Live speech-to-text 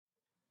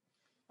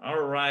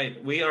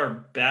right, we are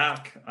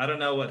back. I don't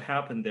know what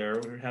happened there.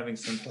 We're having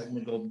some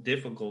technical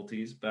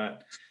difficulties,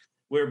 but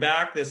we're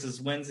back. This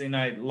is Wednesday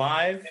Night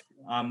Live.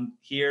 I'm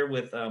here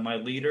with my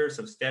leaders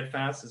of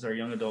Steadfast as our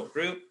young adult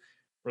group,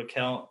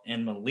 Raquel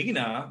and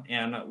Melina,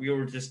 and we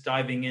were just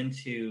diving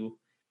into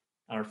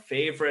our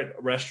favorite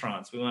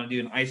restaurants. We want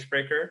to do an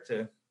icebreaker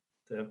to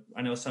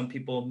I know some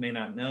people may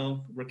not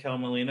know Raquel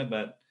and Melina,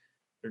 but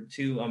they're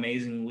two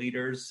amazing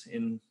leaders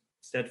in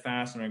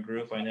Steadfast in our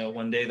group. I know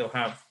one day they'll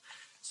have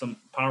some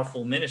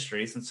powerful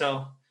ministries. And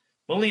so,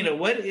 Melina,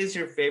 what is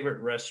your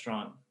favorite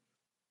restaurant?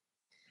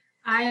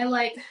 I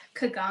like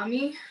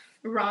Kagami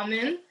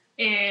ramen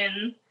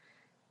in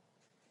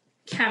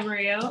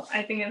Camarillo.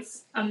 I think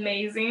it's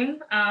amazing.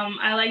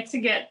 I like to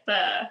get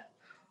the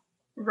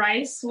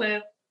rice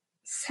with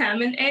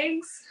salmon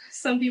eggs.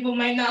 Some people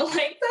might not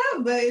like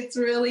that, but it's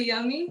really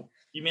yummy.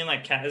 You mean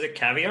like, is it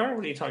caviar?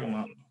 What are you talking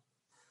about?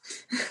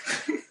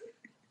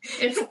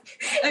 It's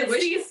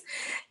these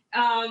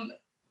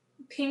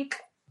pink,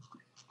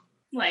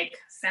 like,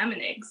 salmon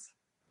eggs.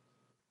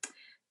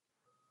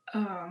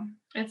 Oh.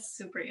 It's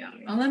super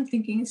yummy. All I'm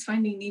thinking is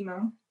Finding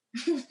Nemo.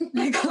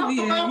 Like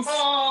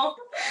all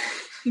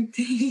the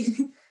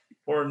eggs.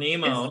 Or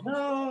Nemo.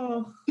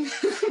 No.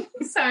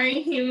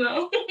 Sorry,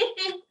 Nemo.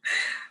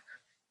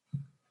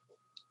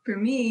 For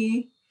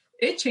me,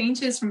 it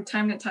changes from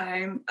time to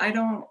time.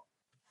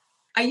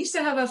 I used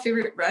to have a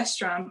favorite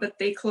restaurant, but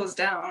they closed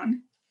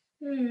down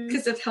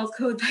because of health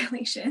code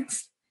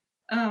violations.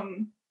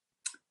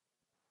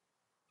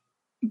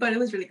 But it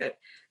was really good.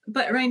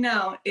 But right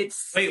now,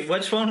 it's... Wait,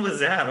 which one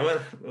was that?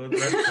 What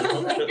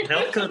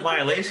health code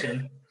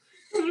violation?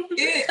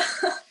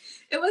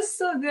 It was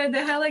so good. They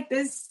had like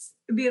this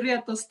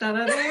birria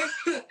tostada there.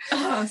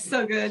 Oh,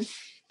 so good.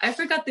 I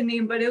forgot the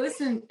name, but it was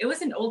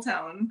in Old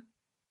Town.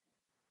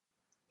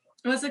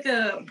 It was like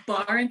a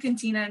bar and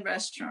cantina and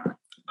restaurant.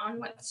 On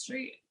what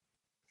street?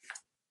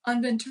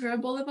 On Ventura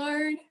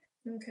Boulevard.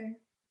 Okay.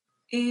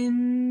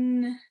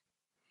 It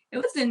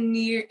was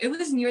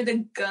near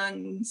the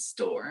gun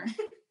store.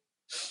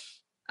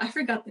 I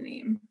forgot the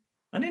name.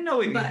 I didn't know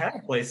we had a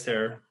place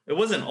there. It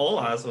wasn't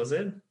Ola's, was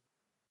it?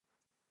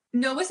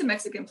 No, it was a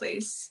Mexican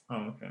place.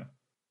 Oh, okay.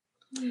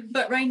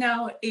 But right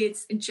now,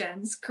 it's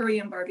Jen's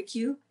Korean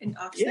Barbecue in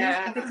Oxnard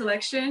at the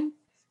Collection.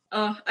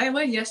 I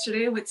went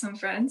yesterday with some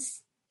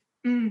friends.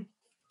 I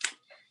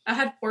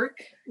had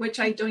pork, which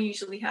I don't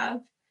usually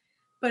have,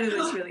 but it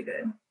was really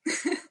good.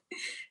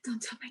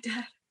 Don't tell my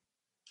dad.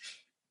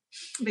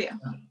 But yeah.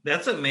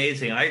 That's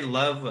amazing. I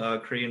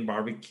love Korean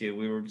barbecue.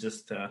 We were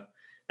just... that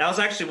was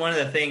actually one of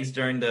the things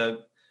during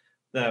the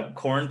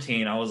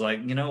quarantine. I was like,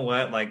 you know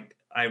what? Like,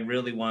 I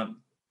really want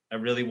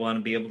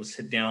to be able to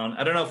sit down.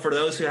 I don't know, for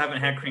those who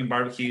haven't had Korean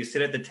barbecue, you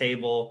sit at the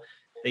table,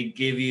 they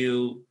give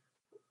you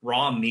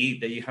raw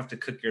meat that you have to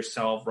cook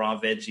yourself, raw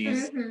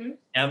veggies. Mm-hmm.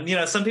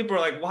 And, some people are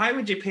like, why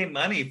would you pay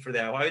money for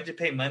that? Why would you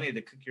pay money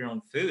to cook your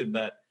own food?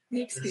 But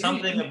there's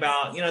something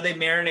about, they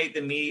marinate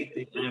the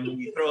meat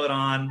and you throw it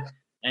on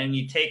and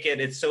you take it.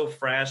 It's so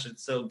fresh.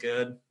 It's so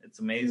good. It's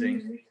amazing.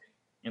 Mm-hmm.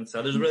 And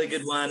so there's a really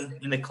good one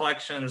in the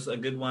Collection. There's a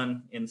good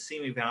one in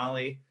Simi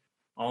Valley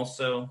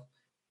also.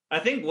 I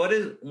think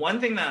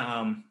one thing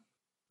that,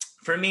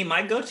 for me,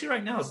 my go-to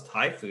right now is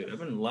Thai food. I've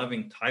been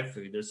loving Thai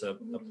food. There's a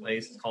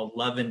place called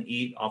Love and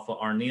Eat off of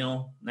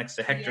Arneal next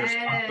to Hector's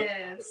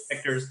Tacos.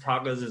 Hector's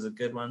Tacos is a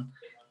good one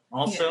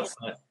also. Yes.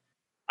 But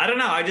I don't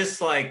know.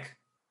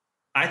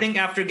 I think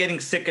after getting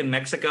sick in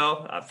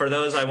Mexico, for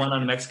those I went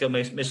on a Mexico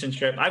mission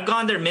trip, I've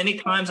gone there many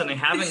times and I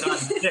haven't gotten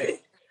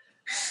sick.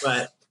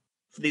 But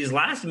for these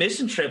last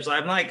mission trips,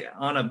 I'm like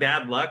on a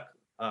bad luck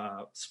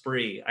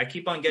spree. I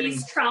keep on getting...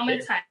 He's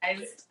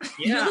traumatized.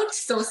 Yeah. You looked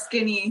so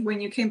skinny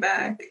when you came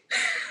back.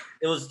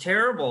 It was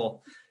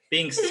terrible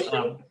being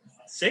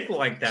sick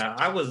like that.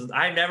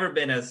 I've never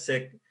been as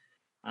sick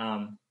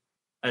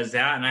as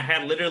that. And I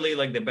had literally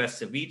like the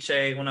best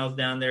ceviche when I was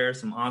down there,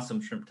 some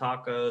awesome shrimp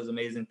tacos,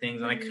 amazing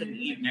things. And I couldn't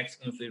eat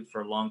Mexican food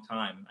for a long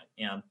time.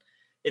 And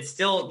it's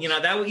still,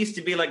 that used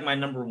to be like my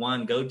number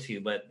one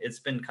go-to, but it's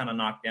been kind of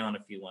knocked down a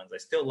few ones. I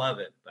still love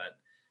it, but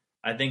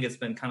I think it's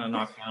been kind of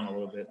knocked down a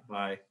little bit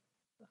by...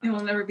 It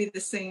will never be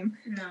the same.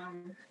 No.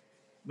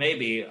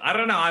 Maybe. I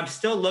don't know. I'm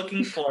still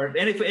looking for it.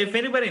 And if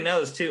anybody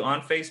knows, too,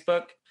 on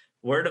Facebook,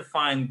 where to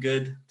find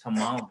good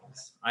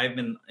tamales. I've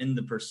been in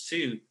the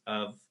pursuit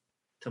of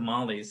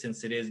tamales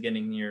since it is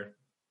getting near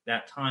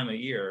that time of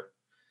year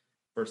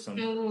for some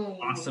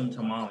awesome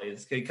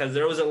tamales. Because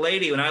there was a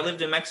lady, when I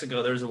lived in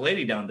Mexico, there was a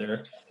lady down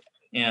there,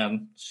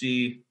 and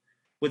she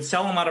would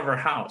sell them out of her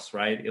house,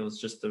 right? It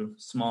was just a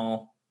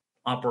small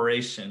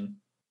operation.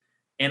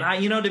 And I,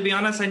 to be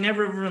honest, I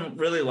never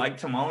really liked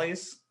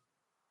tamales,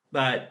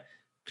 but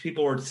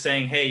people were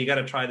saying, hey, you got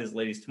to try this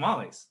lady's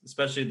tamales,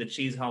 especially the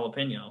cheese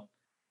jalapeno.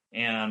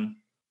 And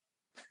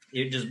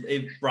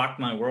it rocked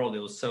my world. It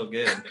was so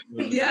good.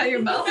 Yeah,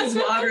 your mouth is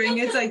watering.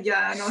 It's like,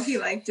 yeah, no, he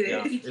liked it.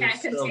 Yeah, he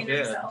can't contain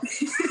himself.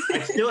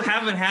 I still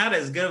haven't had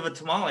as good of a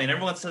tamale. And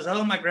everyone says,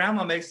 oh, my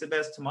grandma makes the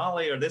best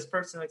tamale, or this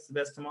person makes the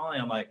best tamale.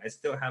 I'm like, I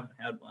still haven't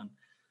had one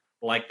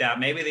like that.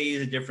 Maybe they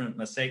use a different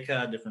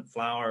maseca, different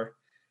flour.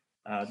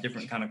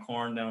 different kind of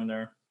corn down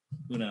there.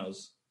 Who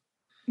knows?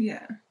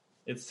 Yeah.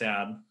 It's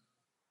sad.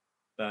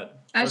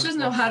 But I just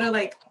know how to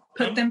like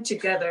put them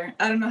together.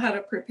 I don't know how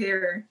to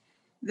prepare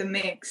the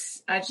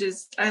mix. I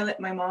let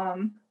my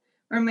mom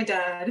or my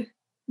dad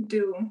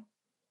do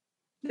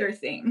their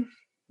thing.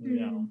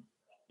 Yeah.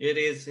 It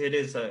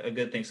is a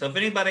good thing. So if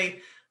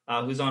anybody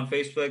who's on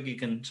Facebook, you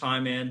can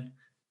chime in.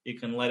 You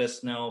can let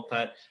us know.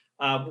 But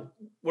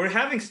we're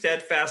having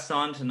Steadfast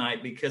on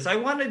tonight because I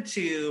wanted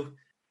to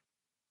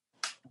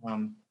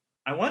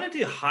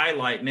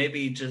highlight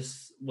maybe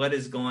just what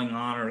is going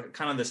on or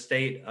kind of the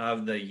state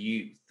of the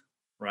youth,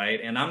 right?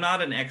 And I'm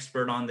not an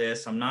expert on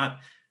this. I'm not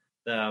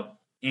the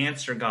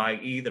answer guy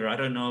either. I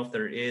don't know if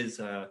there is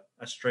a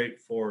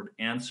straightforward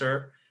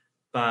answer,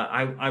 but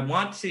I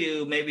want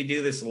to maybe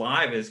do this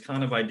live is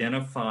kind of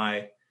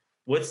identify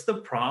what's the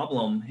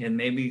problem and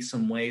maybe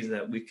some ways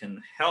that we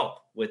can help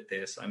with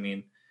this. I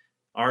mean,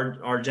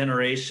 our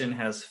generation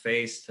has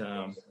faced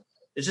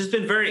it's just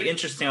been very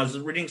interesting. I was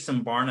reading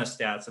some Barna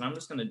stats, and I'm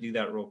just going to do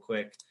that real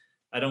quick.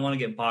 I don't want to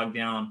get bogged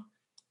down.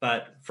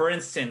 But for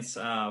instance,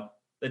 the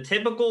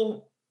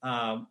typical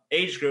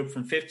age group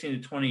from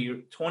 15 to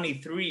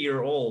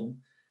 23-year-old,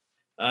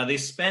 they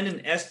spend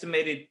an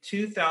estimated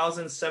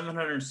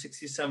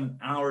 2,767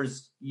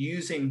 hours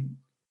using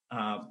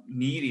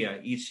media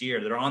each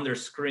year. They're on their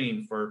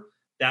screen for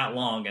that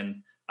long.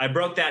 And I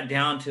broke that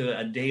down to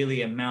a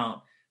daily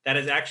amount. That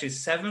is actually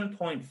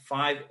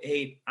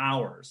 7.58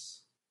 hours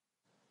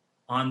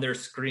on their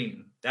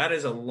screen. That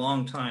is a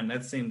long time.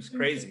 That seems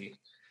crazy.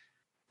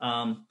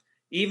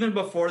 Even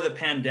before the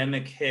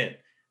pandemic hit,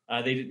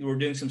 they were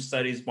doing some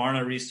studies,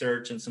 Barna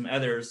Research and some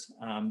others.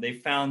 They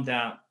found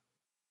that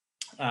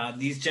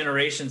these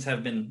generations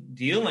have been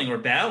dealing or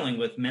battling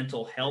with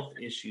mental health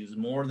issues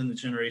more than the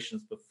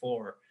generations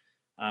before.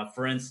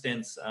 For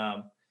instance,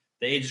 the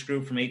age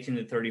group from 18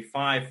 to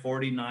 35,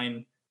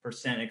 49%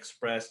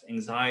 expressed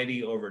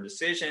anxiety over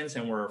decisions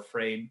and were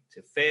afraid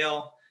to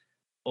fail.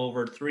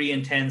 Over 3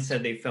 in 10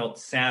 said they felt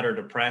sad or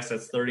depressed.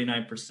 That's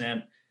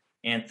 39%.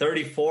 And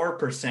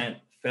 34%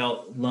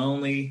 felt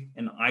lonely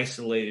and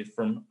isolated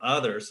from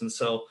others. And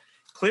so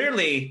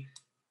clearly,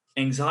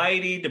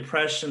 anxiety,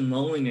 depression,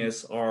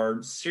 loneliness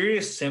are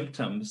serious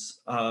symptoms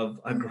of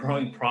a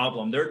growing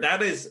problem.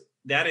 That is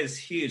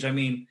huge. I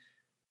mean,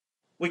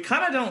 we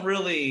kind of don't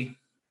really.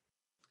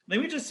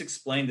 Let me just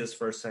explain this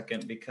for a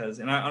second because,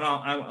 and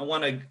I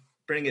want to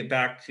bring it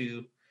back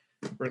to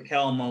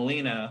Raquel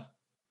Molina.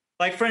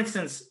 Like, for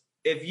instance,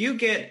 if you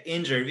get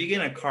injured, if you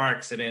get in a car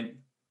accident,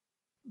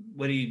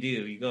 what do?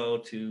 You go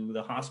to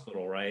the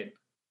hospital, right?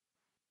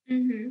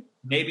 Mm-hmm.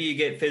 Maybe you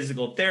get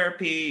physical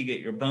therapy, you get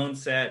your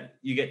bones set,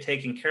 you get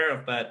taken care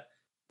of. But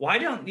why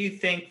don't you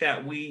think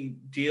that we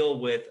deal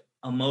with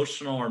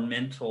emotional or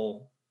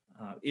mental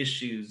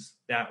issues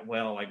that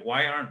well? Like,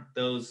 why aren't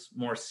those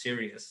more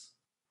serious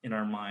in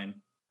our mind?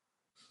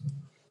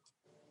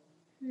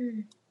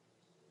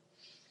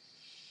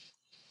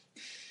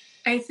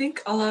 I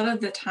think a lot of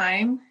the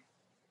time,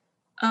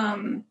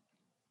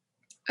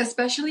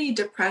 especially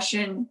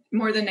depression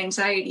more than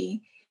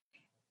anxiety,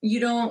 you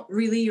don't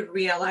really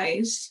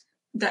realize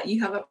that you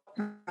have a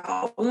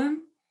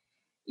problem.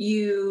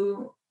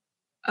 You,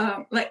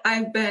 like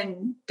I've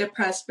been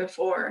depressed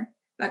before,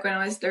 back when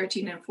I was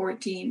 13 and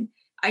 14.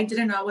 I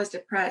didn't know I was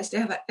depressed.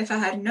 If I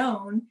had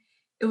known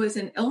it was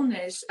an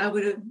illness, I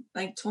would have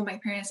like told my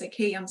parents like,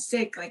 hey, I'm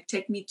sick, like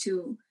take me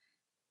to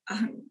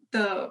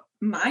the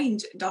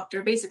mind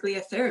doctor, basically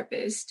a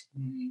therapist.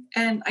 Mm-hmm.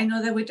 And I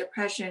know that with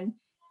depression,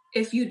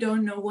 if you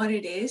don't know what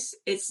it is,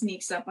 it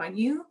sneaks up on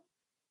you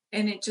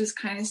and it just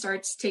kind of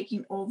starts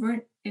taking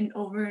over and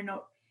over and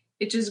over.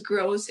 It just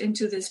grows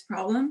into this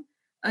problem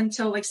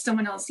until like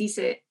someone else sees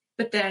it,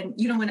 but then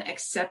you don't want to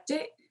accept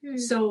it. Mm-hmm.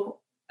 So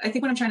I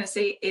think what I'm trying to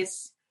say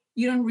is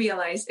you don't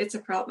realize it's a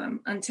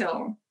problem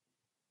until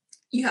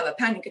you have a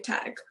panic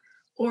attack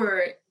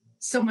or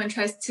someone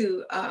tries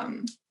to,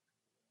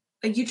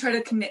 like you try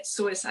to commit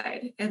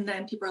suicide and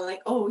then people are like,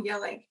 oh yeah,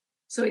 like,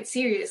 so it's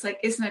serious. Like,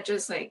 it's not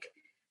just like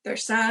they're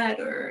sad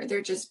or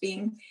they're just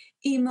being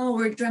emo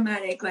or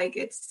dramatic. Like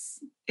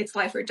it's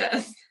life or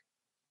death.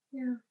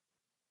 Yeah.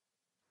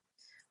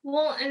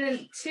 Well, and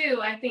then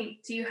too, I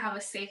think, do you have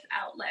a safe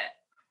outlet?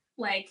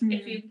 Like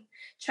if you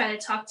try to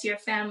talk to your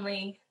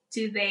family,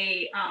 do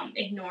they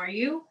ignore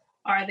you?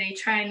 Are they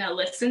trying to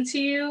listen to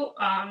you?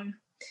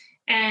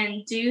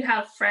 And do you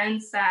have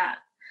friends that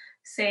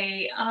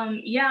say,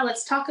 yeah,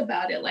 let's talk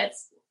about it.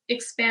 Let's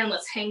expand.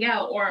 Let's hang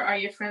out. Or are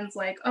your friends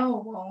like,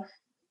 oh, well,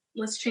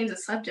 let's change the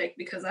subject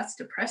because that's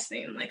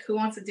depressing. Like, who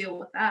wants to deal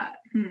with that?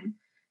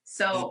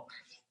 So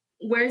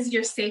where's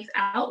your safe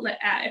outlet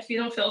at? If you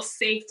don't feel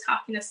safe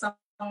talking to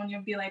someone,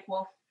 you'll be like,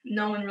 well,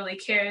 no one really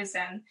cares.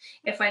 And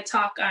if I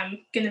talk, I'm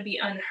going to be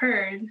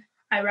unheard.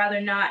 I'd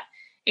rather not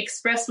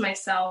express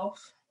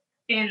myself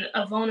in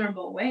a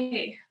vulnerable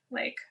way.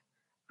 Like,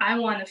 I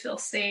want to feel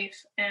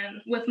safe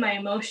and with my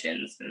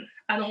emotions, and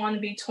I don't want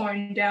to be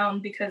torn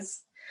down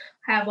because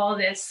I have all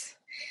this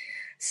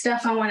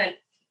stuff I want to,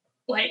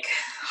 like,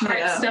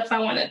 hard stuff I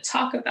want to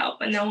talk about,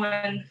 but no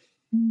one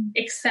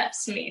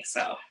accepts me.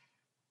 So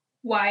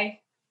Why?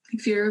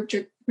 Fear of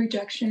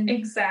rejection.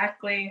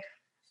 Exactly.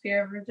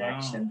 Fear of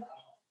rejection.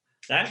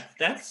 Wow.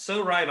 That's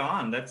so right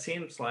on. That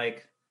seems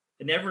like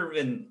it never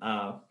even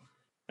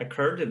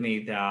occurred to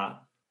me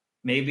that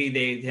maybe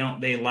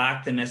they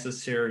lack the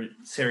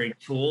necessary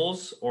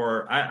tools,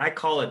 or I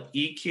call it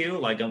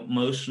EQ, like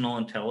emotional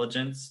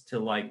intelligence, to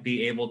like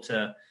be able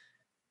to,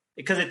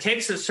 because it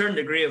takes a certain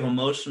degree of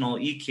emotional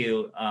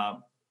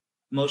EQ,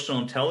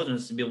 emotional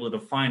intelligence, to be able to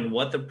define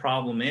what the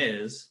problem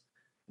is,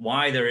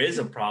 why there is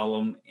a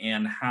problem,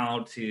 and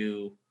how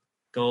to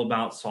go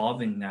about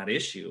solving that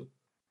issue.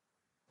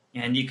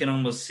 And you can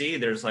almost see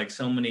there's like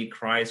so many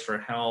cries for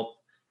help,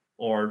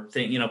 or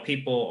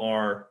people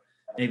are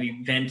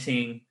maybe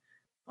venting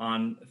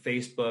on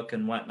Facebook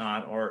and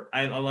whatnot. Or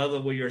I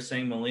love what you were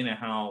saying, Melina,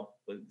 how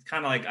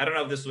kind of like, I don't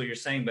know if this is what you're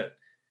saying, but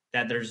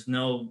that there's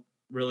no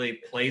really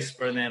place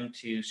for them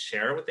to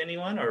share with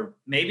anyone, or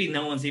maybe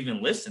no one's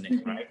even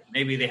listening, right?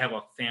 Maybe they have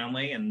a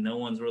family and no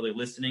one's really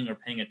listening or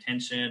paying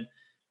attention,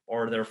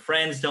 or their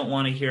friends don't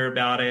want to hear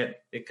about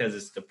it because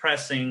it's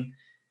depressing.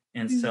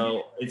 And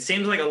so it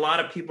seems like a lot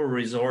of people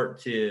resort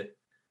to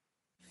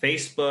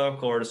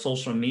Facebook or to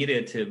social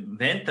media to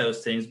vent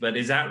those things, but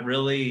is that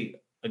really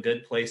a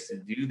good place to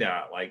do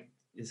that? Like,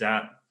 is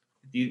that,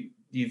 do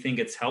you think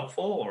it's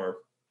helpful, or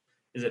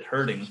is it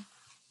hurting?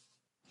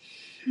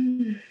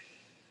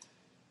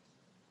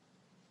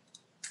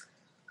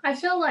 I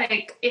feel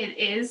like it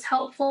is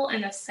helpful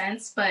in a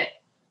sense, but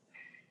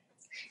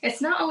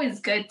it's not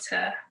always good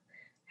to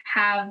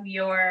have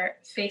your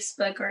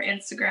Facebook or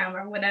Instagram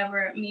or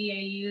whatever media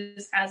you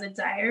use as a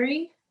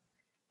diary,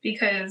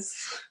 because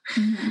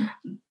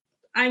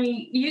I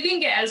mean, you can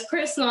get as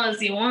personal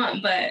as you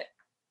want, but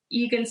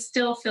you can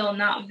still feel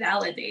not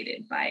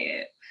validated by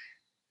it.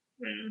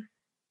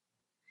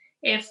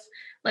 If,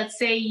 let's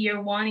say,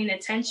 you're wanting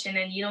attention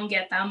and you don't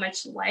get that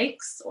much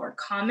likes or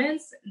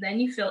comments, then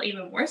you feel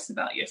even worse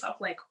about yourself.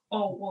 Like,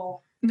 oh,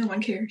 well, no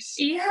one cares.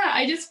 Yeah,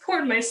 I just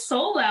poured my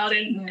soul out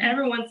and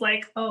everyone's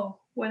like, oh,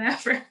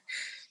 whatever.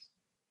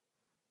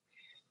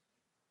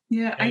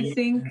 Yeah, I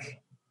think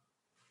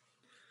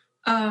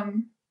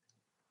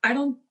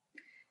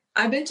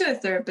I've been to a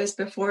therapist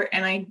before,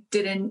 and I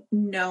didn't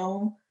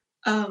know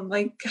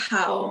like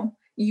how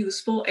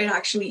useful it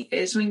actually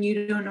is when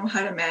you don't know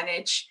how to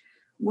manage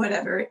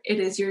whatever it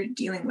is you're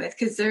dealing with,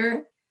 because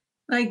they're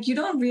like, you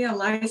don't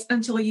realize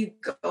until you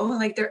go,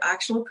 like, they're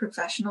actual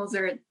professionals.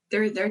 They're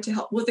there to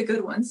help. Well, the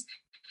good ones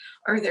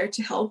are there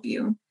to help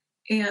you,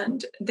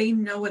 and they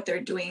know what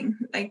they're doing.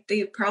 Like,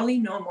 they probably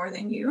know more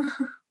than you.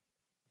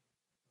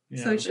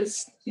 So it's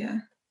just,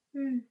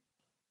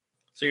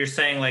 So you're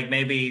saying like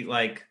maybe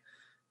like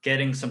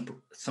getting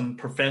some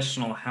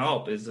professional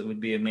help would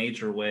be a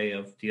major way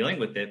of dealing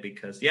with it,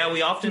 because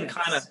we often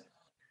kind of,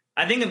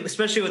 I think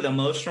especially with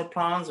emotional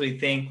problems, we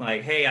think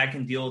like, hey, I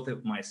can deal with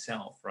it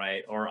myself,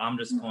 right? Or I'm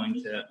just going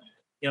to,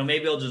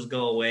 maybe I'll just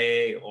go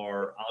away,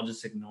 or I'll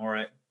just ignore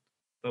it.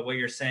 But what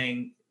you're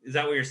saying, is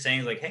that what you're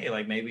saying? Is like, hey,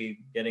 like maybe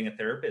getting a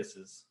therapist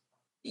is.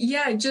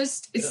 Yeah,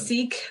 just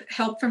seek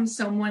help from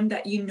someone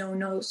that you know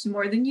knows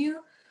more than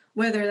you,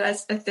 whether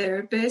that's a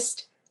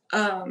therapist,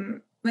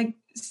 like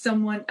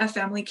someone, a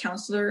family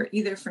counselor,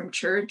 either from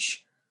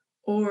church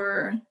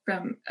or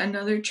from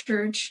another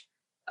church,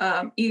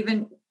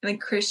 even like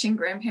Christian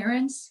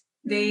grandparents.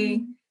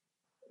 They,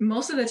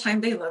 most of the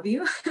time, they love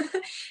you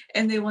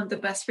and they want the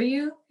best for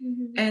you,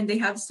 and they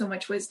have so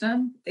much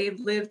wisdom. They've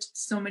lived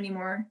so many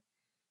more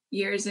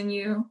years than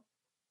you.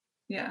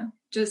 Yeah,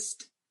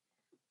 just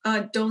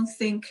don't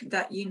think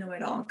that you know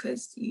it all,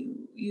 because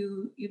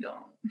you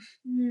don't.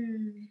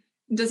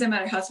 It doesn't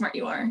matter how smart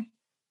you are.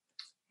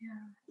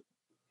 Yeah,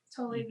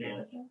 totally agree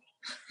with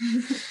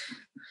that.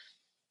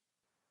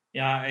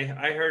 Yeah,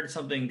 I heard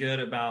something good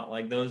about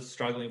like those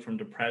struggling from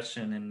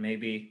depression, and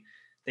maybe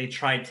they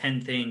tried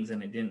 10 things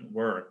and it didn't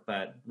work,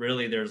 but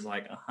really there's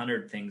like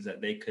 100 things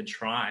that they could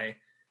try,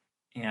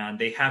 and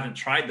they haven't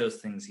tried those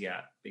things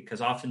yet.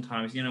 Because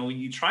oftentimes, when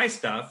you try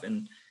stuff,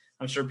 and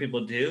I'm sure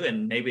people do,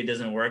 and maybe it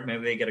doesn't work,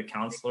 maybe they get a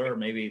counselor, or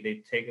maybe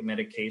they take a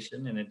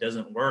medication and it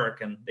doesn't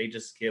work and they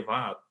just give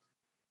up.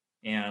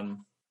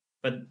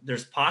 But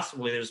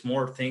there's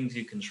more things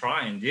you can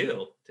try and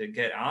do to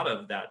get out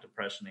of that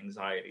depression,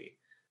 anxiety,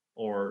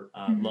 or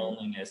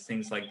loneliness,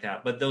 things like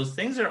that. But those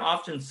things are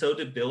often so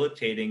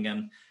debilitating.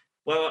 And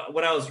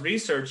what I was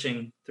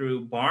researching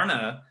through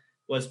Barna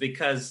was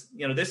because,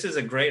 this is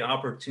a great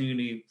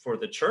opportunity for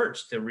the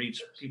church to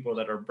reach people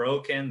that are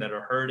broken, that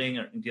are hurting,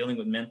 or dealing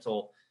with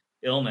mental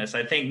illness.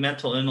 I think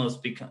mental illness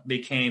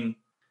became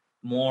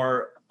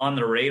more on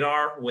the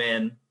radar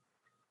when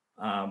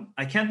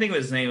I can't think of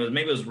his name.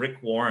 Maybe it was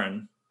Rick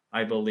Warren,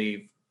 I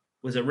believe.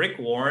 Was it Rick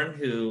Warren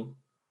who,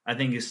 I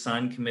think his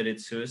son committed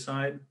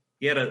suicide?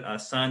 He had a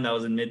son that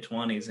was in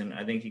mid-20s, and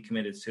I think he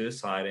committed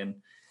suicide.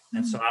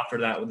 And so after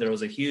that, there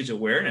was a huge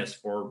awareness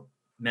for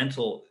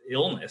mental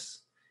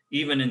illness,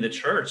 even in the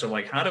church, of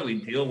like, how do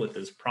we deal with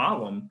this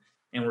problem?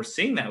 And we're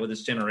seeing that with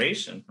this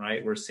generation,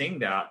 right? We're seeing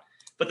that.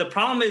 But the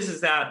problem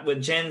is that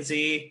with Gen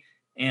Z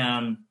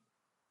and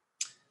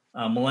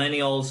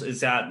millennials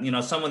is that,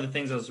 some of the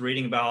things I was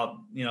reading about,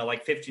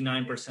 like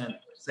 59%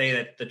 say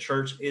that the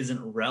church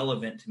isn't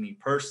relevant to me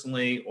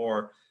personally,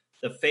 or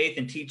the faith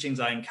and teachings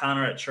I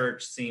encounter at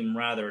church seem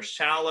rather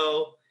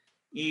shallow.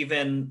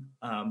 Even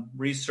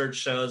research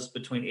shows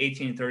between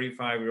 18 and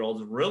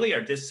 35-year-olds really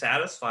are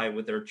dissatisfied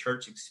with their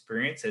church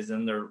experiences,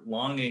 and they're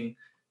longing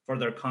for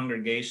their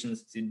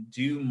congregations to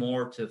do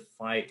more to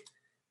fight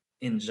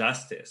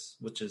injustice,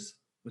 which is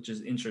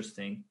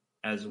interesting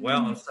as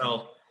well. And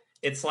so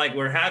it's like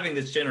we're having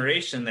this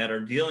generation that are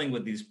dealing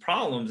with these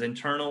problems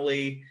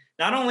internally,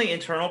 not only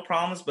internal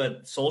problems,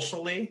 but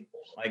socially,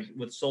 like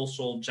with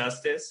social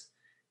justice.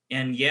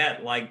 And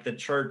yet, like, the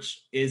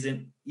church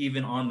isn't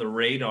even on the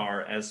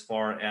radar as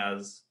far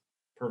as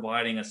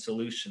providing a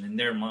solution in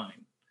their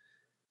mind,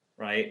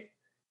 right?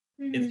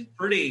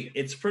 Mm-hmm.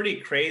 It's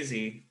pretty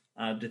crazy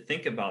to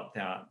think about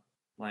that.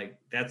 Like,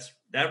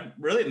 that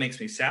really makes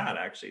me sad,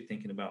 actually,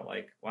 thinking about,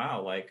 like,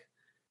 wow, like,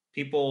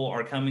 people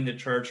are coming to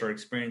church or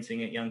experiencing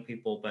it, young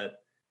people,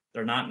 but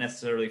they're not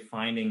necessarily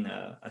finding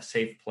a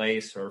safe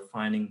place or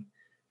finding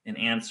an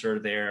answer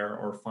there,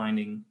 or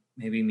finding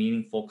maybe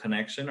meaningful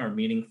connection or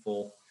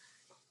meaningful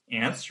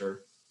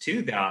answer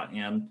to that.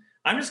 And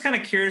I'm just kind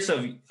of curious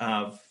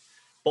of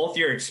both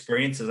your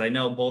experiences. I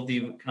know both of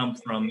you come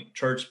from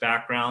church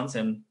backgrounds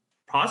and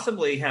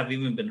possibly have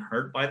even been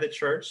hurt by the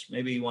church.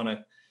 Maybe you want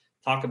to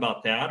talk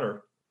about that,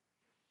 or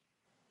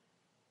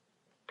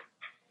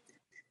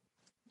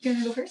you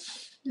want to go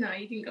first? No,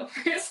 you can go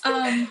first.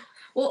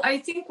 Well, I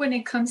think when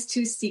it comes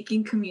to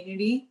seeking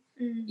community,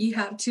 you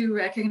have to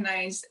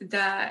recognize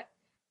that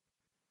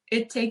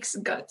it takes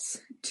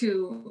guts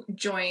to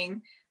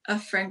join a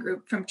friend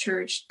group from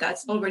church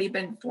that's already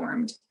been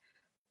formed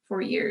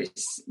for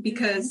years,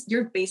 because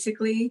you're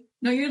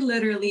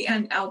literally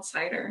an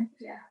outsider.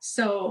 Yeah.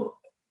 So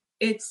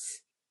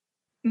it's,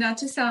 not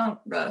to sound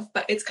rough,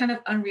 but it's kind of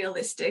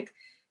unrealistic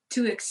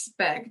to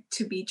expect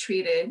to be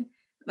treated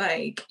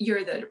like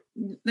you're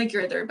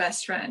their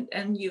best friend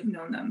and you've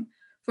known them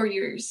for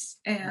years.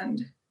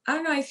 And I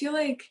don't know, I feel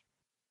like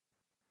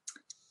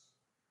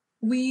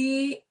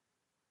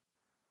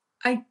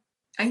I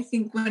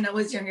think when I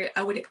was younger,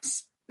 I would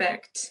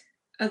expect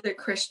other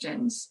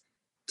Christians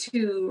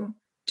to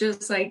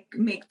just like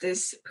make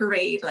this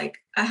parade, like,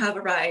 I have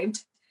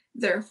arrived,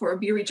 therefore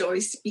be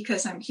rejoiced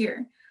because I'm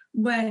here.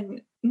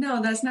 When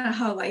no, that's not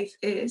how life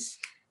is.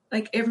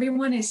 Like,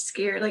 everyone is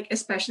scared, like,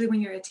 especially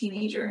when you're a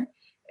teenager.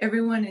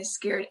 Everyone is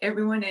scared.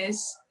 Everyone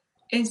is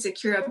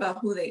insecure about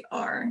who they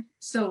are.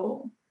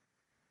 So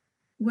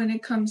when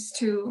it comes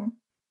to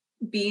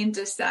being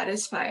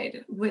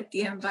dissatisfied with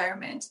the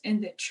environment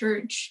in the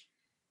church,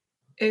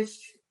 if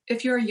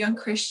you're a young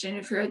Christian,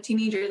 if you're a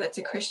teenager that's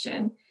a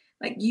Christian,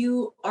 like,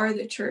 you are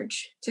the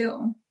church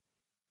too.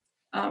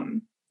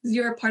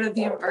 You're a part of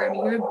the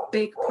environment. You're a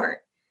big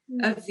part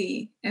of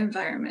the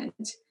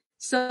environment.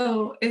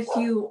 So if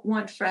you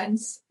want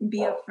friends,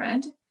 be a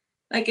friend.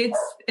 Like,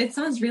 it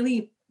sounds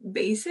really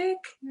basic,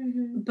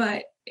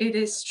 but it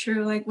is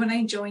true. Like, when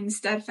I joined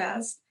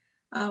Steadfast,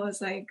 I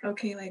was like,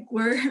 okay, like,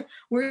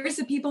 where's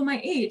the people my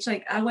age?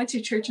 Like, I went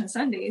to church on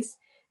Sundays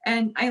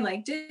and I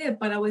liked it,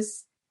 but I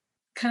was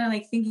kind of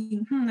like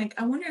thinking, like,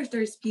 I wonder if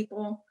there's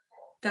people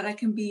that I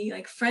can be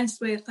like friends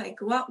with, like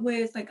go out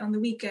with, like on the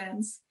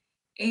weekends.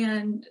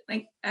 And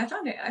like, I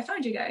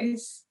found you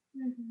guys.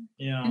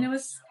 Yeah. And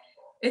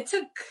it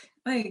took,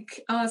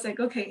 like, I was like,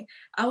 okay,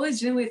 I was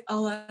dealing with a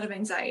lot of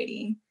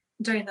anxiety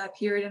during that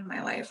period in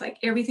my life. Like,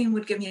 everything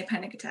would give me a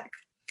panic attack.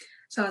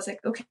 So I was like,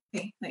 okay,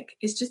 like,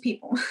 it's just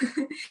people.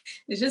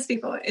 It's just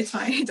people. It's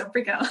fine. Don't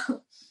freak out. Yeah.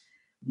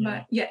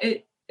 But yeah,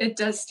 it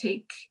does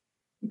take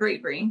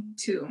bravery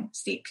to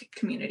seek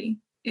community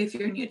if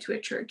you're new to a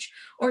church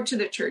or to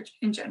the church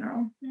in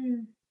general.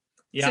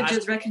 Yeah, so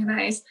just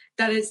recognize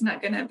that it's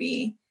not going to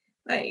be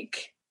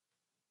like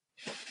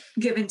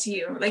given to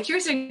you. Like,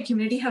 here's a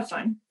community, have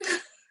fun.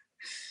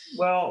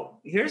 Well,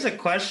 here's a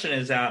question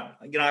is that,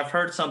 I've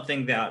heard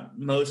something that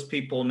most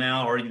people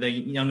now, or the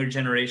younger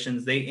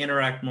generations, they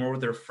interact more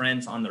with their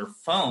friends on their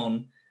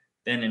phone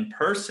than in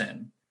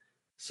person.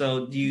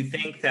 So do you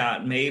think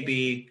that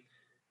maybe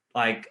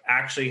like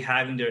actually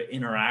having to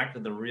interact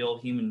with a real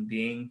human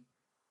being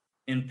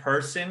in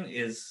person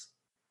is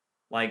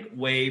like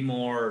way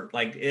more,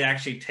 like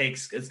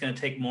it's going to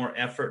take more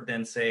effort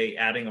than, say,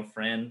 adding a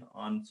friend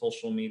on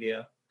social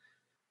media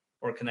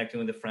or connecting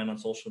with a friend on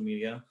social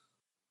media?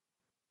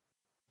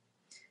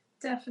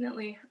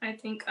 Definitely. I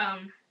think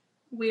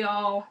we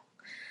all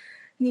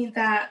need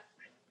that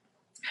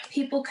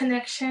people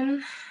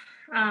connection.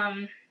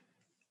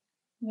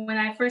 When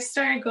I first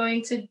started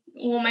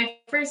my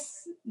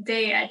first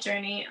day at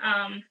Journey,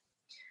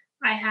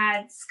 I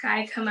had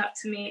Sky come up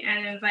to me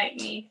and invite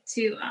me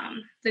to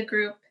the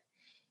group.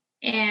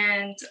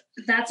 And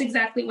that's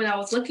exactly what I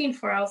was looking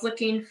for. I was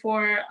looking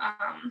for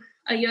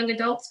a young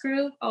adults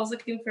group. I was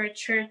looking for a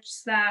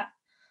church that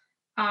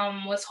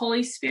was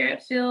Holy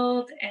Spirit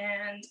filled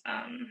and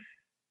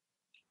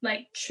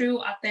like true,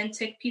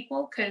 authentic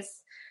people.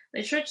 Because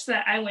the church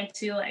that I went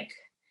to, like,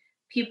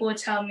 people would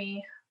tell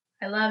me,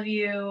 I love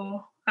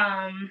you.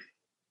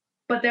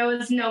 but there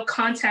was no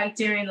contact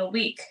during the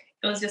week.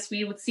 It was just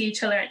we would see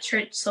each other at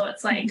church. So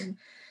it's like,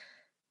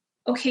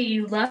 okay,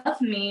 you love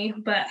me,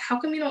 but how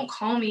come you don't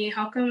call me?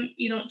 How come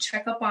you don't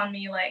check up on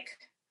me? Like,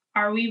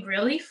 are we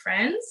really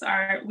friends?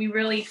 Are we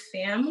really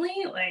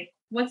family? Like,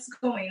 what's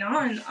going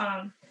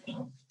on?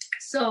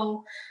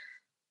 So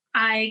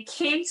I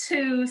came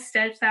to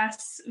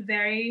Steadfast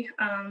very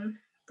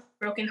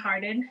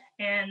brokenhearted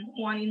and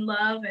wanting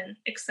love and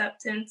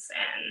acceptance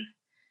and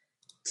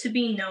to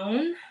be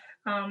known,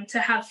 to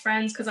have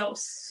friends, because I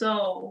was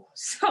so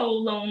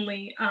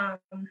lonely.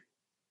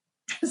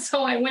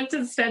 So I went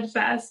to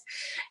Steadfast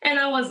and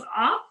I was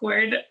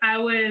awkward. I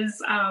was,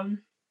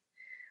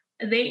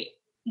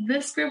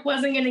 this group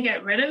wasn't going to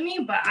get rid of me,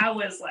 but I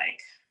was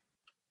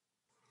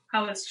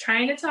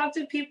trying to talk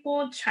to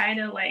people, try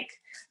to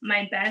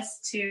my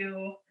best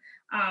to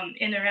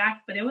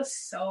interact, but it was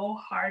so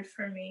hard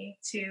for me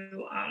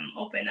to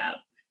open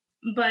up.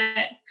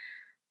 But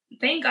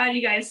thank God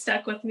you guys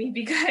stuck with me,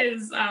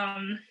 because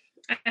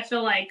I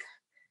feel like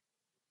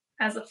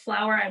as a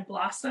flower, I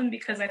blossomed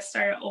because I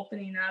started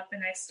opening up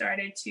and I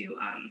started to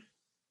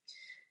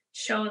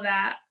show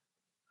that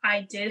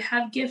I did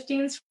have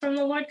giftings from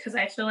the Lord, because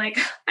I feel like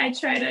I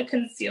try to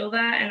conceal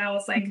that. And I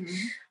was like,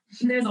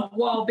 there's a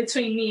wall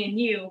between me and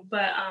you.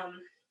 But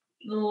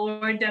the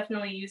Lord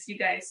definitely used you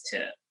guys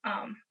to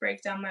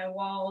break down my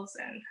walls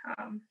and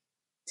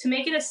to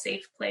make it a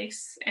safe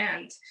place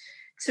and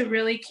to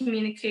really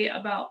communicate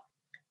about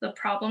the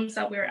problems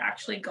that we were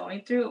actually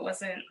going through. It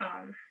wasn't,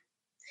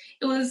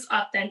 it was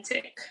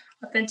authentic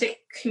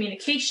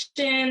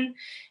communication.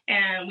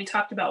 And we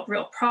talked about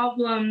real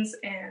problems.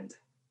 And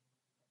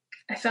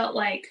I felt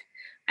like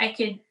I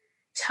could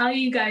tell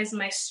you guys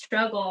my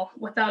struggle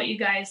without you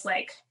guys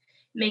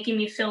making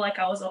me feel like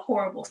I was a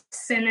horrible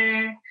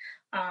sinner.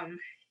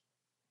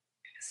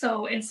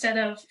 So instead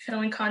of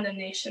feeling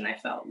condemnation, I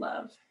felt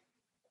love.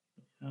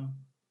 Yeah.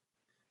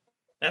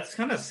 That's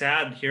kind of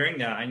sad hearing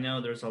that. I know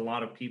there's a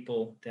lot of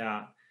people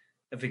that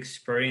have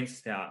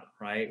experienced that,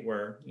 right?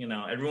 Where,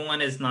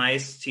 everyone is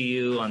nice to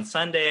you on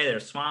Sunday. They're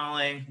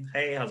smiling.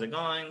 Hey, how's it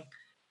going?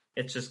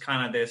 It's just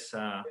kind of this,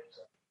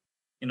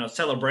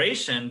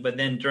 celebration. But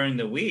then during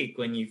the week,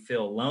 when you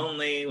feel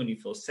lonely, when you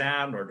feel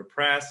sad or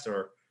depressed,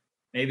 or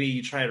maybe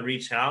you try to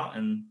reach out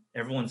and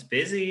everyone's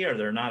busy or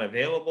they're not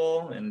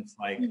available. And it's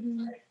like,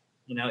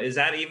 is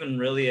that even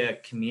really a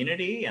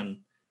community?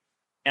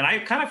 And I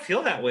kind of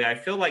feel that way. I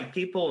feel like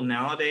people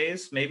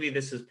nowadays, maybe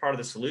this is part of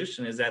the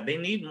solution, is that they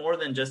need more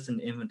than just an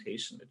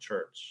invitation to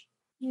church.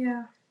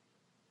 Yeah.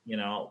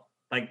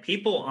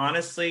 People,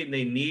 honestly,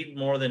 they need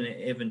more than an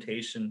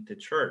invitation to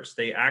church.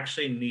 They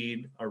actually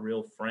need a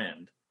real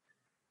friend.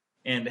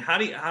 And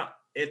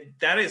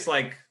that is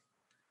like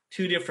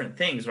two different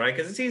things, right?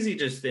 Because it's easy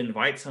just to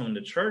invite someone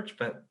to church,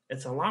 but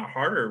it's a lot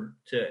harder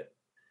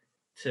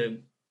to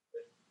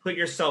put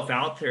yourself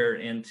out there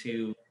and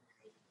to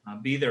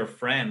be their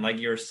friend. Like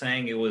you're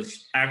saying, it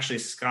was actually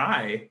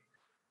Sky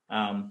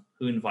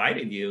who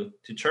invited you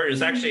to church.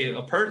 It's actually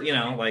a person.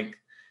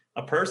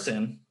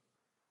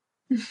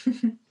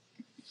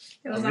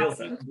 It was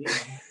awesome.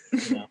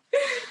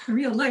 A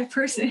real life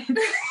person.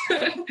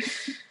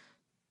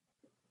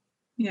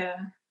 Yeah.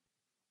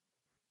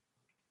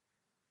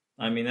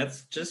 I mean,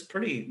 that's just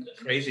pretty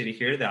crazy to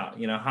hear that,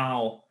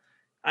 how,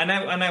 and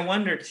I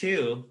wonder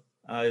too,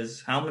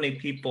 is how many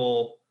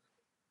people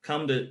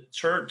come to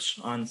church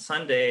on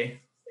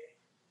Sunday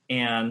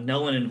and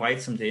no one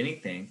invites them to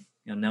anything.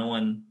 No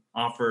one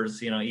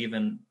offers,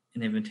 even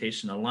an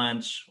invitation to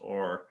lunch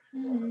or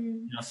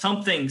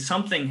something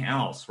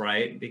else,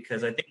 right?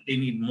 Because I think they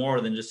need more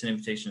than just an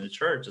invitation to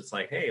church. It's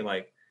like, hey,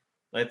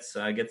 let's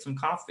get some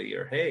coffee,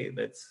 or hey,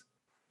 let's,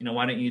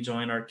 why don't you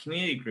join our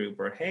community group,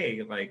 or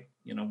hey,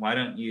 why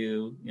don't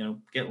you,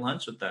 get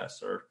lunch with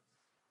us, or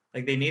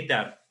they need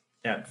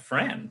that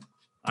friend.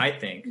 I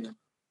think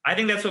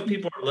that's what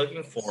people are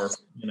looking for,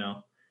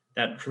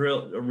 that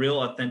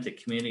real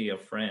authentic community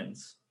of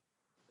friends.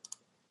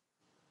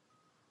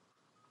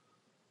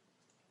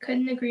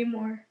 Couldn't agree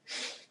more.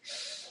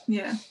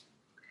 Yeah.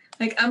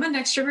 I'm an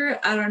extrovert.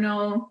 I don't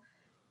know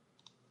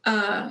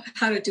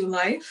how to do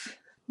life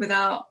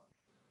without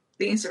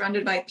being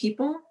surrounded by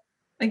people.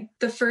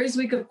 The first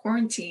week of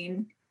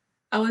quarantine,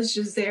 I was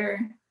just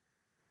there,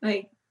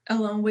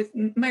 alone with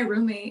my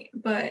roommate,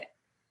 but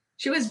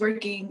she was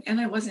working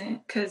and I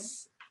wasn't,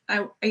 because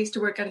I used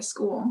to work at a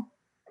school,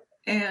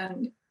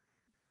 and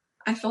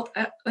I felt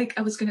like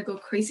I was going to go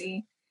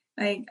crazy.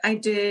 I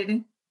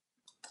did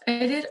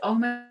all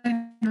my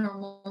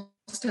normal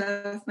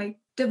stuff, my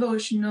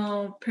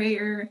devotional,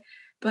 prayer,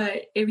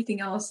 but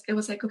everything else, it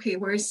was like, okay,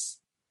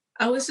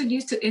 I was so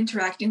used to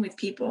interacting with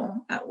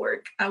people at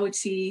work. I would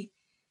see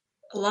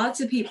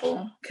lots of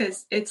people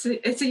because it's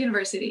a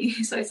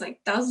university. So it's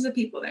thousands of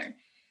people there.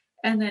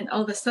 And then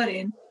all of a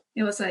sudden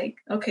it was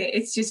okay,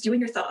 it's just you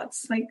and your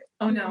thoughts.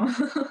 Oh no.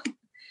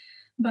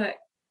 But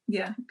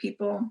yeah,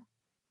 people,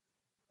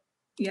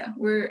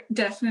 we're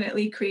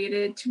definitely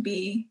created to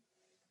be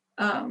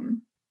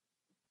in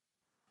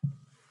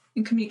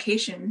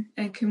communication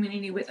and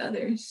community with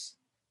others.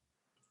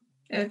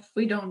 If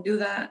we don't do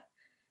that,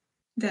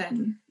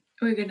 then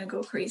we're going to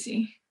go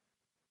crazy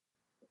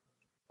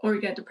or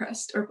get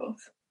depressed or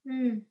both.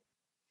 Mm.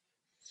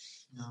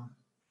 No.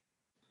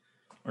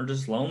 Or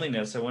just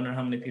loneliness. I wonder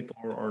how many people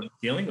are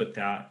dealing with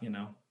that,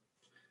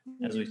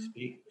 as we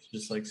speak. It's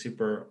just like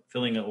super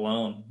feeling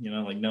alone,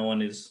 like no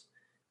one is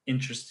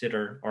interested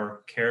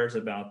or cares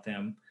about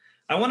them.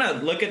 I want to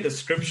look at the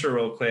scripture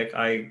real quick.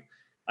 I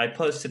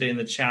posted it in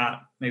the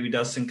chat. Maybe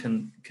Dustin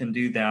can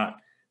do that.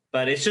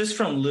 But it's just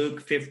from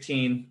Luke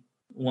 15,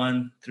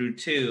 1 through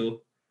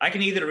 2. I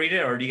can either read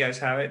it or do you guys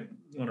have it?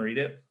 You want to read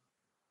it?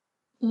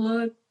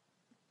 Luke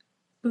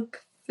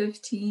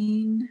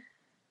 15.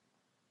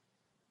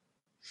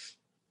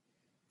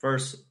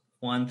 Verse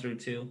 1 through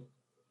 2.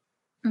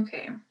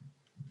 Okay.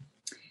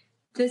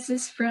 This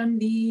is from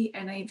the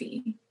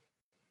NIV.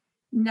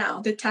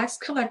 Now, the tax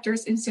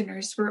collectors and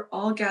sinners were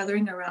all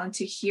gathering around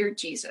to hear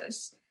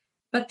Jesus.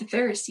 But the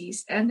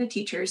Pharisees and the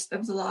teachers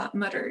of the law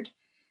muttered,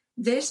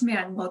 "This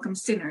man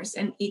welcomes sinners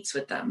and eats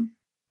with them."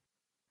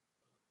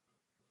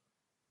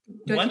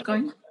 Do I keep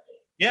going?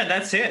 Yeah,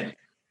 that's it.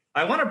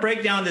 I want to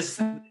break down this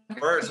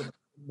verse.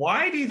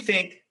 Why do you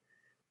think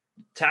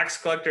tax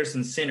collectors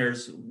and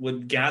sinners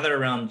would gather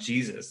around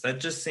Jesus? That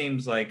just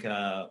seems like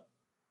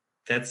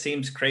that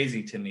seems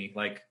crazy to me.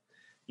 Like,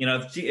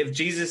 if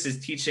Jesus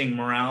is teaching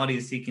morality,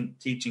 is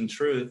teaching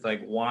truth,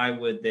 like why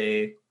were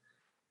they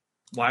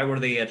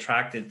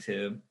attracted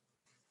to?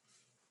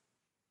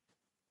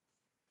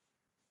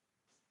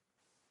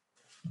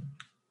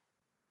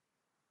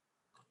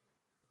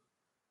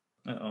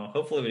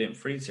 Hopefully we didn't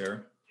freeze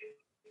here.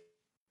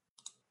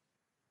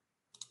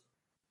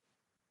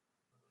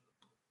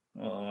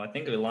 Oh, I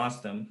think we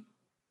lost him.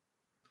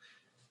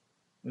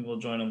 We will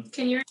join him.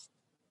 Can you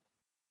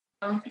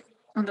on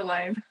the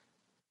live?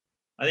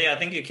 I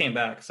think you came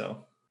back,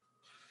 so.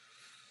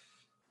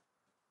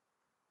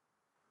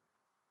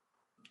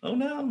 Oh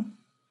no.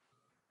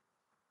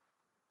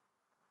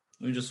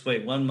 Let me just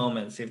wait 1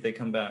 moment and see if they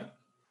come back.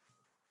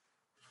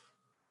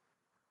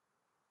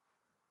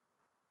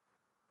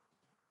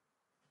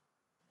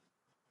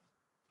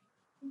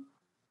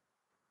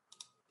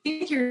 I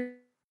think you're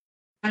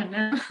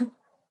now.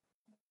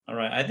 All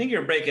right. I think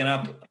you're breaking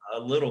up a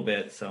little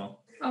bit, so.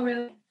 Oh,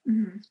 really?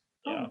 Mm-hmm.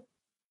 Yeah.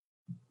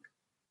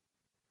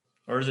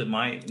 Or is it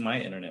my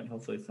internet?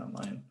 Hopefully it's not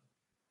mine.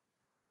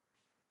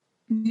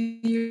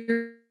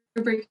 You're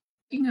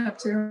breaking up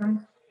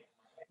too.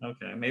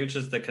 Okay. Maybe it's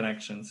just the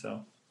connection,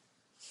 so.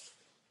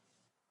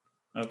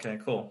 Okay,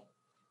 cool.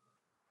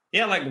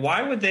 Yeah, like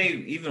why would they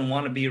even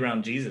want to be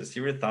around Jesus?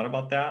 You ever thought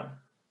about that?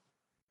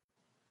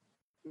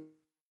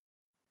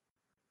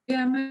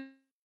 Yeah,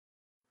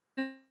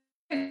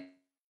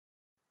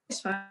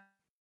 it's fine.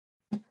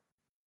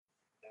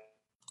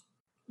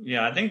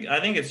 Yeah, I think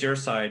it's your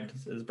side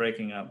is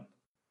breaking up.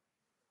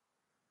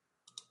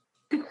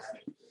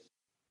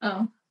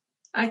 Oh,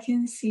 I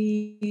can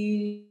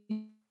see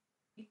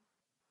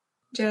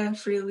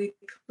Jeff really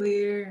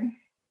clear.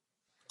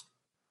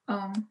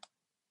 So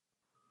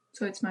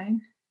it's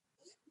mine.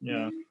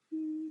 Yeah.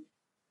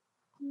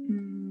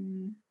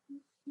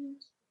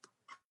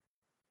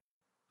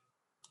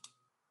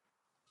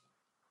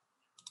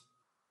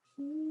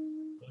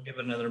 We'll give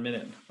it another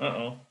minute.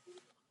 Uh-oh.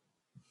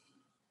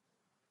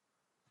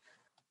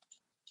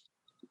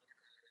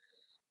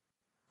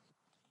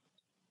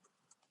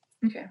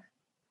 Okay.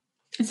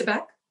 Is it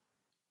back?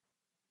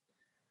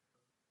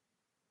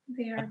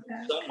 They are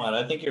back. Somewhat.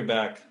 I think you're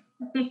back.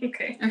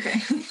 Okay.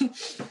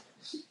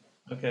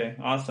 Okay,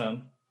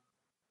 awesome.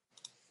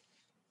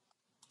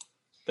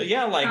 But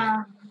yeah, like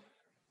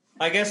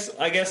I guess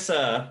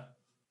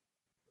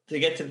to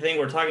get to the thing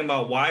we're talking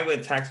about, why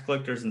would tax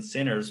collectors and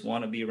sinners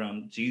want to be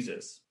around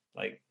Jesus?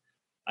 Like,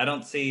 I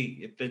don't see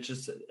if it's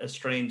just a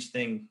strange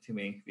thing to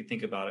me if you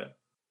think about it.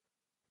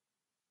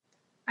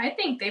 I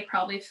think they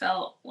probably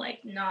felt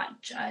like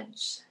not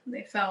judged.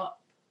 They felt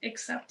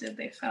accepted.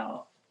 They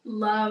felt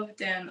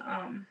loved, and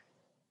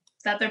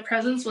that their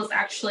presence was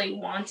actually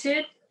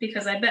wanted.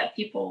 Because I bet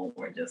people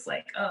were just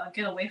like, "Oh,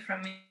 get away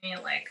from me!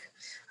 Like,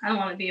 I don't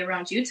want to be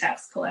around you,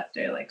 tax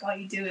collector. Like, all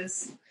you do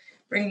is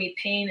bring me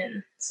pain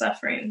and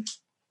suffering."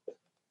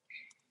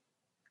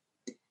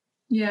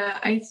 Yeah,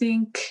 I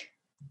think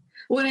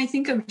when I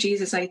think of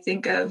Jesus, I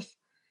think of,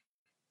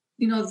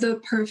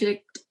 the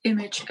perfect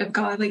image of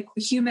God. Like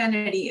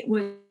humanity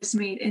was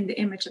made in the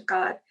image of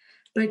God,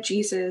 but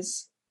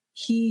Jesus,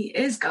 he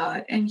is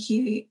God, and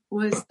he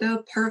was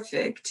the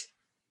perfect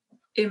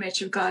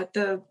image of God.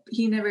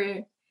 He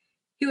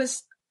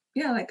was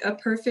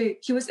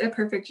a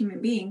perfect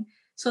human being.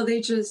 So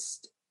they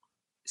just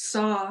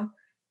saw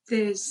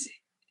this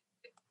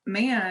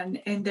man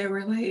and they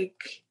were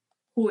like,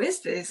 who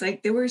is this?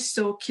 Like, they were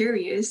so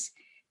curious.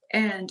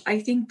 And I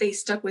think they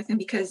stuck with him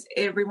because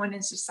everyone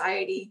in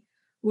society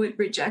would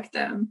reject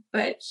them,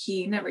 but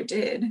he never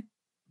did.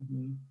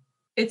 Mm-hmm.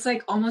 It's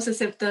like almost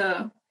as if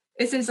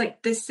it says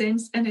like the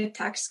sins and the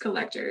tax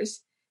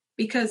collectors,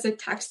 because the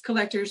tax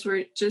collectors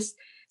were just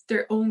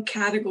their own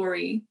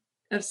category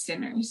of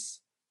sinners.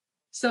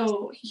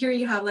 So here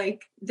you have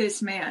like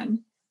this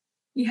man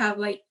you have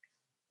like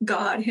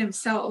God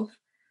himself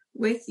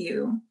with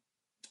you,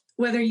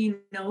 whether you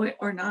know it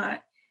or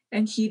not.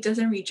 And he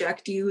doesn't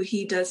reject you.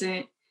 He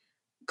doesn't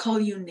call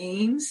you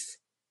names.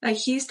 Like,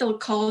 he still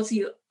calls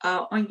you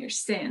out on your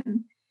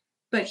sin,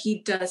 but he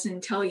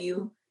doesn't tell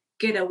you,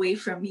 get away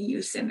from me,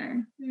 you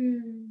sinner.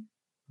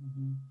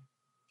 Mm-hmm.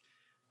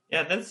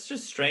 Yeah, that's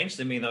just strange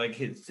to me. Like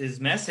his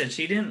message,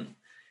 he didn't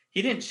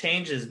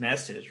change his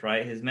message,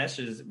 right? His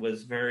message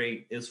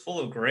is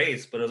full of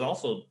grace, but it's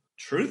also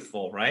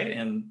truthful, right?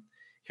 And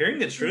hearing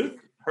the truth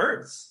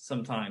hurts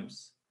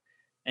sometimes.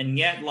 And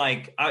yet,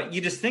 like, you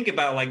just think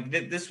about, like,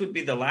 this would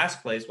be the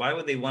last place. Why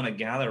would they want to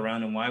gather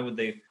around him? Why would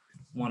they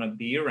want to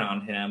be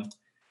around him?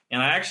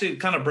 And I actually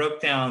kind of broke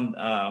down,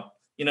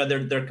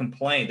 their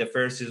complaint. The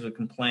Pharisees would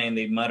complain.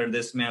 They mutter,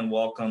 "This man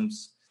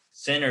welcomes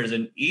sinners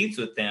and eats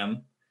with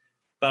them."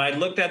 But I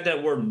looked at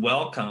that word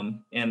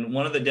welcome, and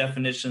one of the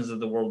definitions of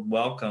the word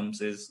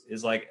welcomes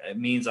is like, it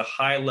means a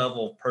high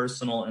level of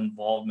personal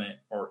involvement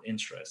or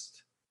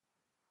interest,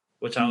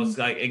 which I was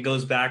like, it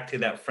goes back to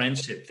that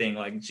friendship thing.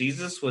 Like,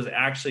 Jesus was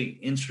actually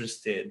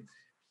interested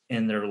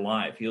in their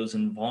life. He was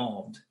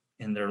involved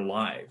in their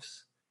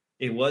lives.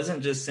 It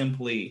wasn't just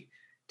simply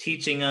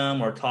teaching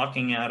them or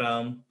talking at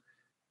them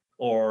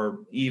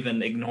or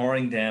even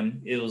ignoring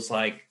them. It was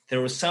like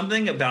there was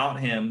something about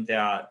him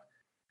that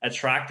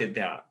attracted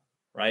that,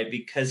 right?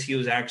 Because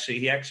he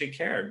actually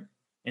cared,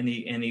 and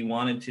he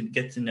wanted to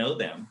get to know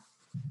them.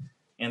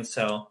 And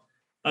so,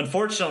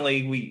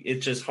 unfortunately,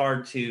 it's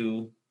hard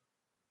to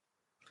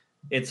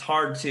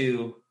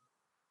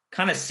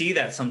kind of see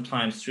that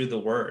sometimes through the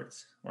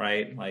words,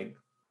 right? Like,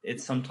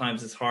 it's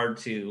hard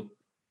to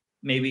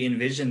maybe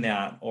envision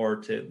that,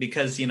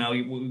 because we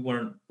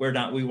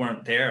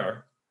weren't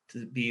there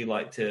to be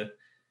like to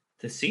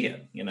see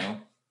it,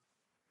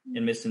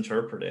 and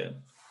misinterpret it.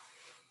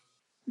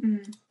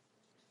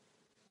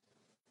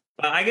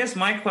 But I guess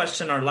my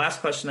question, or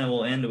last question I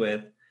will end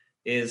with,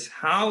 is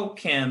how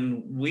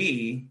can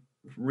we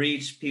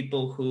reach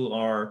people who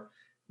are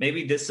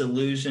maybe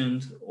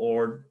disillusioned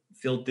or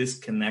feel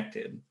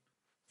disconnected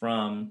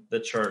from the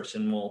church?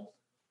 And we'll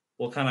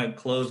kind of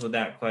close with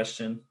that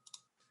question.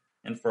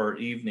 And for our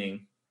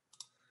evening,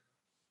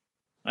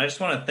 I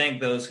just want to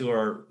thank those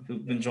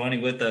who've been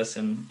joining with us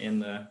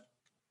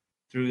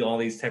through all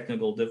these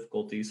technical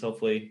difficulties.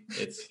 Hopefully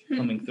it's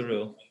coming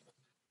through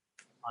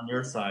on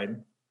your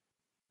side.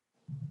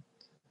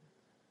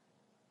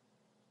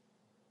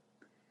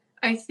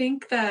 I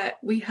think that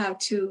we have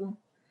to,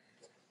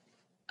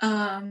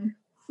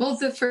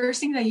 the first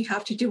thing that you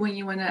have to do when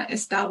you want to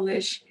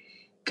establish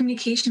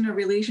communication or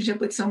relationship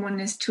with someone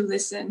is to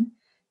listen.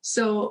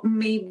 So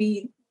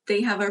maybe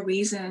they have a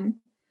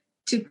reason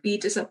to be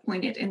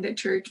disappointed in the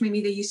church.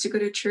 Maybe they used to go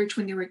to church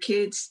when they were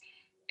kids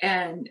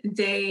and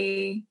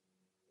they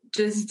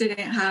just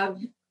didn't have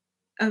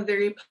a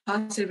very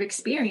positive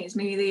experience.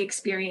 Maybe they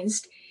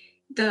experienced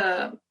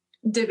the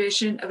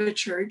division of a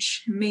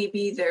church.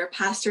 Maybe their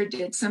pastor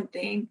did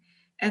something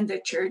and the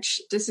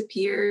church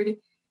disappeared.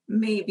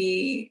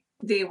 Maybe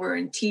they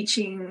weren't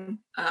teaching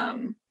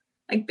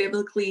like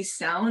biblically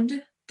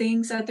sound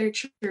things at their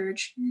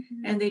church,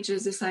 and they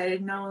just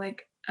decided, no,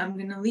 like, I'm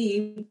gonna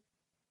leave.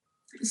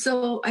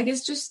 So I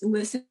guess just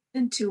listen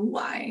to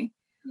why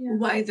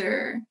they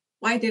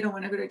don't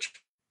want to go to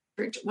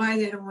church, why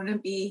they don't want to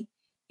be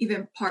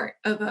even part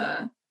of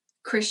a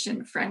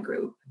Christian friend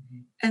group,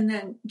 and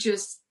then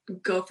just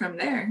go from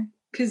there,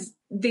 because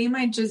they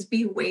might just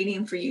be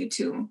waiting for you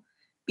to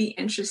be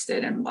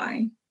interested in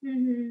why.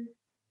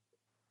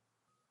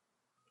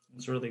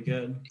 It's really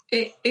good.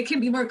 It can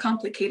be more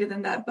complicated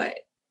than that, but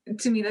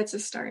to me, that's a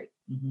start.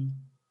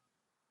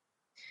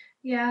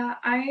 Yeah,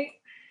 I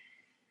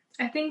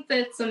think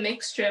that's a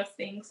mixture of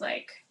things,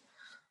 like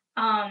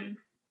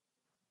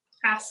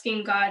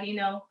asking God,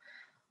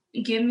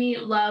 give me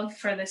love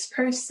for this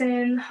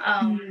person.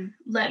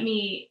 Let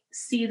me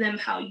see them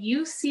how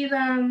you see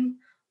them.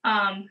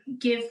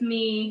 Give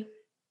me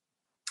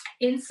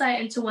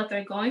insight into what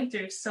they're going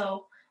through.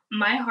 So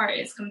my heart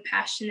is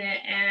compassionate,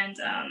 and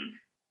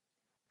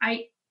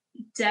I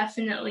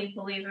definitely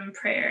believe in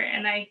prayer,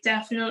 and I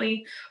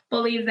definitely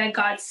believe that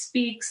God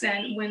speaks,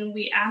 and when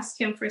we ask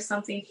him for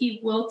something, he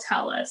will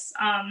tell us.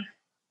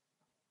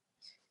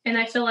 And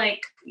I feel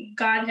like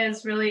God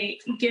has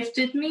really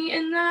gifted me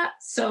in that.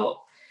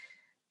 So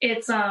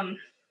it's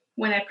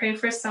when I pray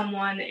for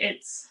someone,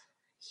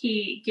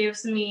 he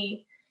gives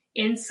me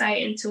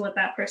insight into what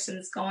that person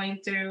is going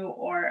through,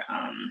 or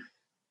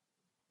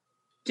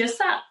just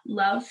that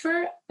love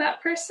for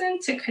that person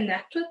to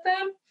connect with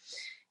them.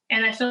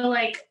 And I feel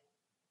like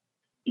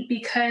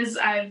because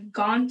I've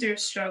gone through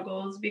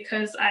struggles,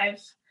 because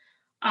I've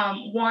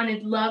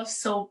wanted love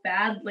so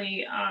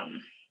badly,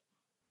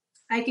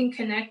 I can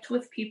connect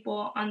with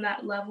people on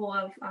that level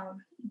of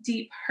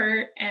deep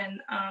hurt and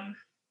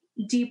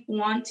deep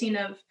wanting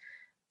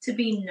to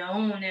be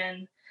known.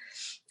 And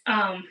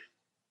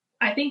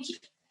I think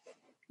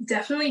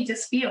definitely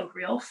just be a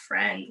real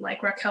friend,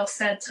 like Raquel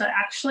said, to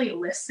actually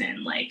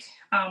listen, like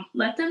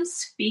let them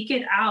speak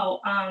it out.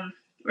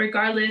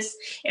 regardless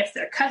if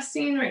they're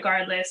cussing,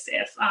 regardless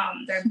if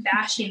they're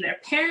bashing their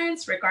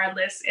parents,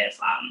 regardless if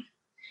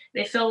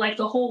they feel like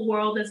the whole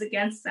world is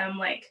against them,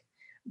 like,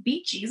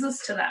 be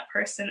Jesus to that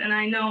person. And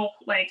I know,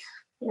 like,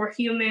 we're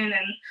human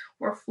and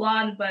we're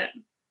flawed, but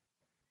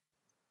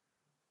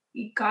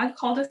God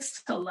called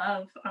us to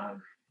love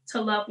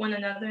one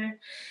another.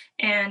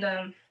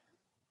 And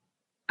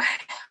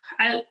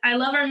I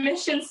love our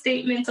mission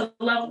statement to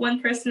love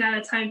one person at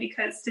a time,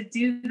 because to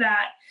do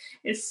that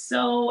is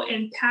so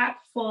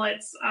impactful.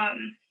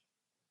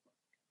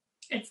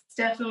 It's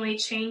definitely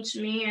changed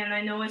me, and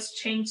I know it's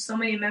changed so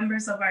many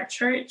members of our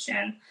church.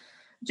 And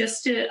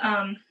just to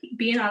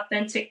be an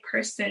authentic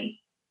person,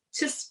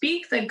 to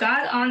speak the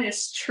God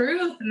honest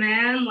truth,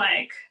 man,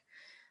 like,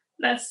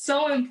 that's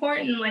so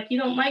important. Like, you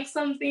don't like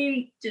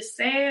something, just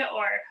say it,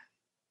 or,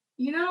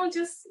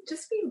 just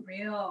be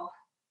real.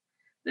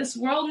 This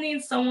world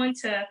needs someone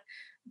to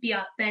be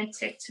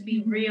authentic, to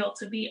be real,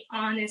 to be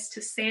honest,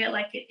 to say it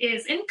like it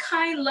is in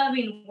kind,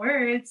 loving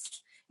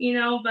words,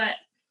 but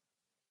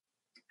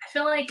I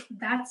feel like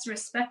that's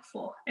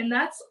respectful, and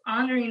that's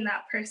honoring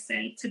that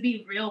person, to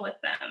be real with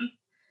them.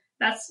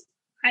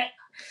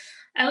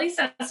 At least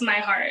that's my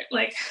heart.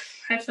 Like,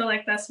 I feel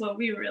like that's what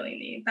we really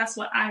need. That's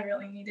what I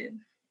really needed.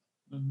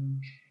 Mm-hmm.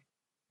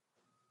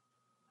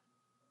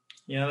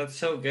 Yeah, that's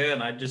so good.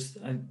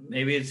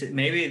 Maybe it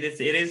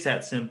is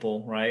that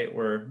simple, right?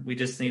 Where we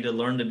just need to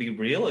learn to be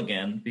real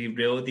again, be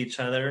real with each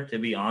other, to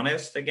be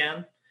honest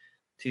again,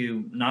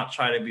 to not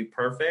try to be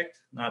perfect,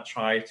 not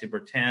try to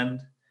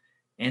pretend,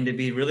 and to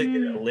be really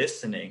good at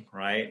listening,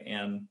 right?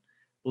 And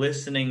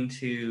listening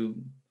to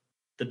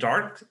the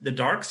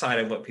dark side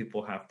of what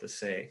people have to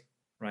say,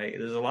 right?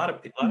 There's a lot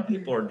of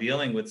people are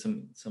dealing with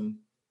some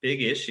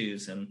big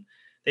issues, and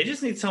they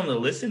just need someone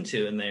to listen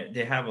to, and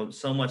they have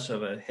so much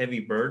of a heavy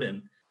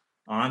burden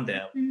on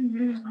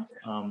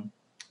them.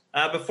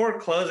 Before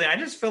closing, I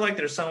just feel like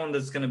there's someone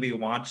that's going to be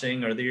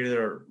watching, or they're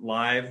either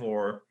live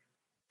or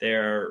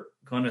they're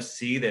going to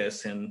see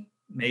this, and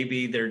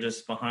maybe they're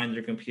just behind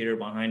their computer,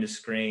 behind a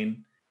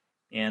screen,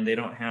 and they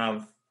don't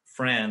have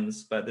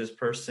friends, but this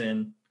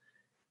person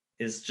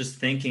is just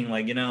thinking,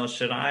 like,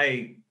 should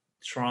I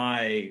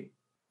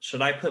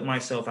put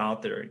myself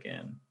out there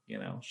again?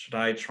 Should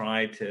I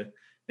try to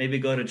maybe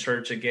go to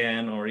church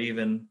again, or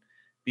even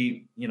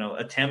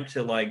attempt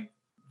to, like,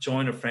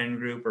 join a friend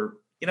group, or,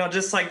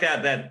 just like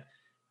that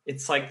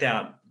it's like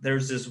that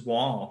there's this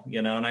wall,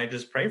 and I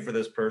just pray for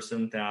this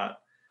person that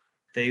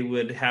they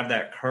would have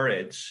that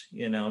courage,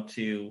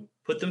 to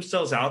put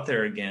themselves out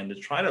there again, to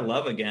try to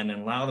love again,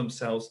 and allow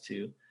themselves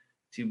to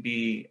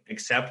be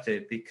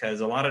accepted, because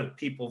a lot of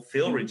people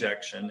feel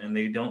rejection and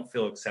they don't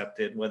feel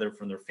accepted, whether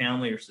from their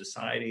family or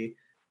society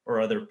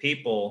or other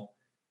people.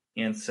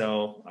 And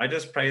so I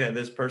just pray that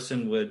this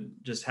person would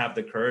just have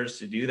the courage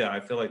to do that. I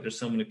feel like there's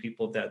so many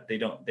people that they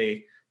don't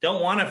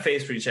want to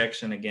face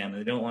rejection again.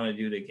 They don't want to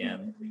do it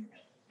again.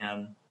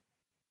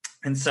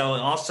 And so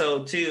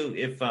also too,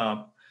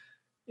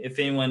 if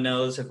anyone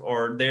knows,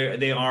 or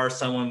they are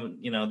someone,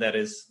 that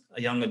is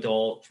a young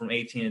adult from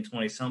 18 to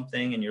 20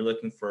 something, and you're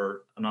looking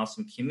for an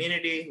awesome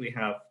community, we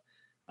have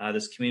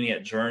this community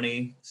at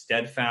Journey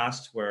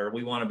Steadfast, where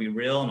we want to be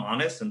real and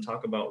honest and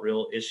talk about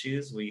real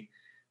issues. We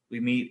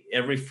meet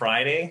every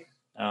Friday.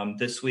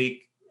 This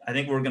week, I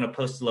think we're going to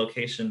post the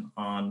location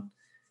on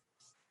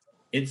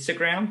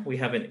Instagram. We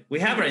have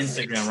our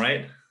Instagram,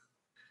 right?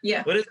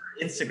 Yeah. What is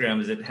Instagram?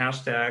 Is it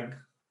hashtag?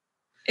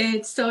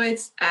 It's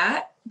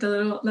at the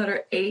little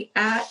letter A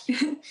at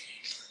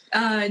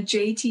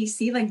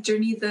JTC, like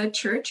Journey the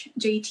Church,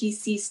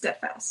 JTC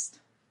Steadfast.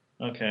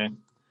 Okay.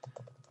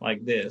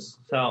 Like this.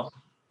 So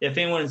if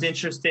anyone is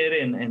interested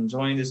in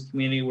joining this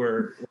community,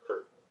 we're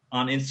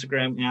on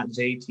Instagram at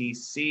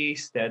JTC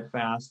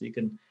Steadfast. You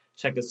can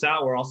check us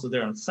out. We're also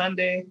there on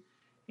Sunday.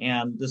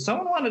 And does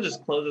someone want to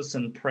just close us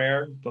in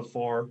prayer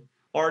before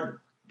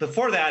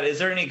that? Is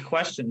there any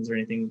questions or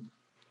anything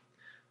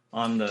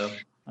on the?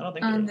 I don't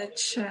think on the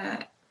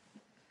chat.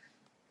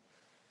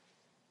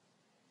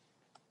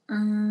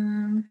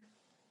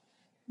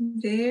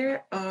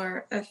 There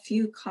are a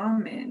few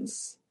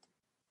comments.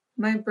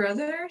 My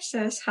brother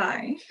says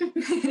hi.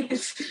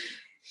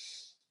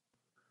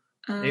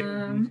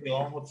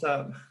 What's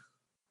up?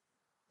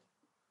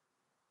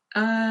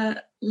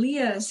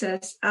 Leah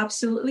says,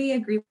 absolutely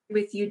agree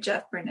with you,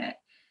 Jeff Burnett.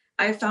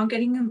 I found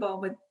getting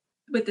involved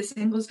with the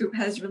singles group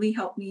has really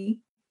helped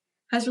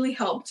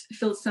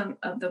fill some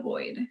of the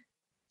void.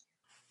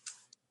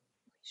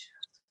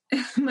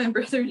 My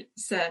brother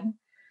said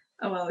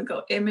a while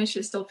ago, Amish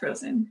is still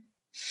frozen.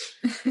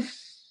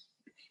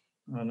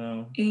 Oh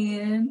no.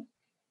 And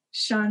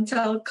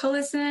Chantal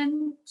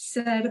Cullison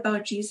said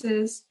about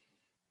Jesus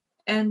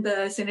and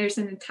the sinners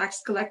and the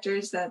tax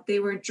collectors that they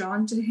were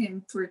drawn to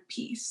him for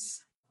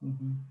peace.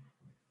 Mm-hmm.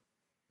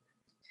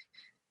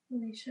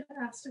 Alicia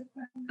asked a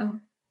question. Oh.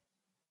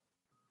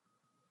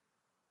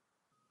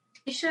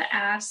 Alicia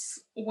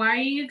asks, why are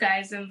you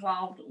guys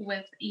involved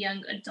with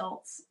young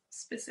adults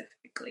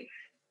specifically?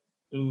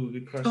 Ooh,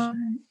 good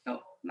question. Oh,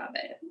 my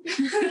bad.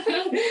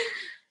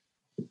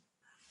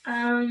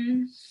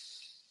 I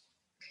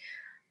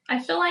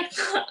feel like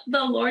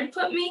the Lord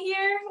put me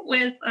here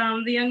with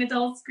the young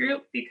adults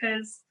group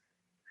because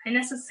I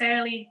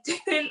necessarily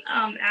didn't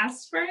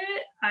ask for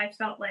it. I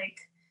felt like,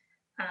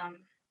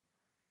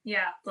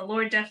 the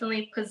Lord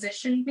definitely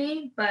positioned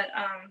me, but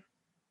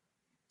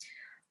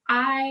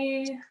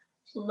I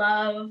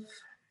love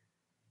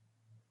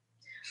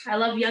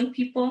young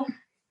people.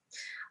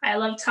 I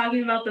love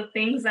talking about the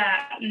things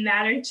that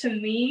matter to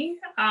me.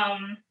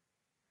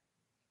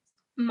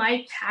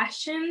 My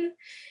passion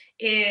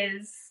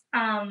is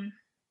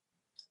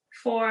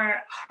for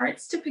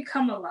hearts to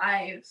become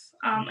alive.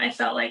 I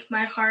felt like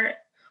my heart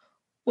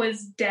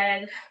was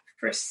dead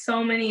for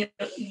so many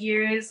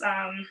years.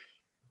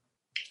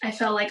 I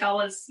felt like I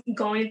was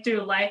going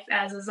through life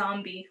as a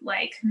zombie.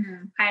 Like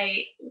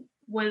I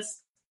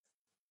was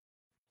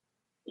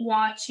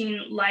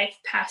watching life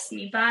pass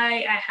me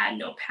by. I had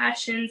no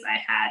passions.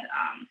 I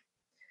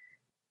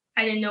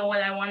didn't know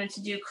what I wanted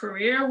to do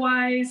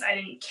career-wise. I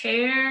didn't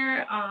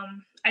care. I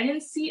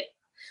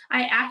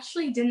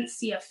actually didn't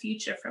see a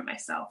future for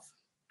myself,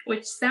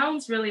 which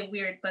sounds really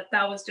weird, but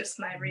that was just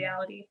my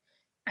reality.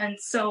 And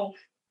so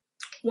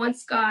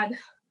once God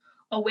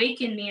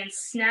awakened me and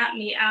snapped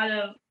me out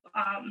of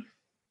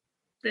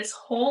this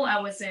hole I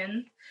was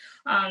in,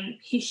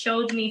 he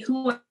showed me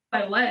who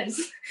I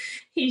was.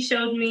 He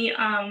showed me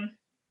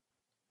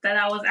that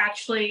I was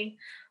actually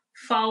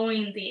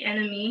following the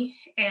enemy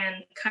and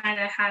kind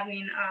of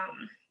having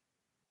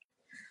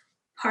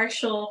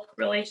partial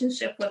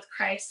relationship with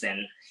Christ.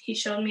 And he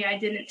showed me I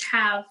didn't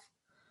have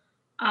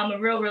a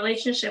real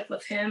relationship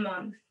with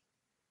him.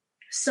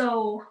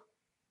 So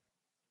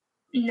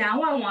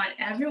now I want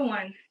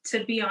everyone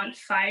to be on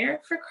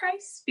fire for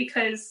Christ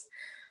because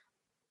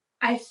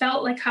I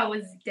felt like I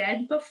was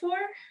dead before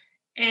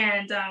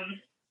and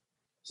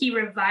he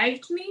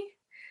revived me.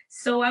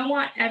 So I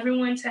want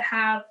everyone to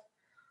have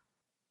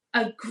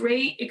a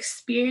great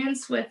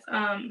experience with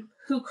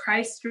who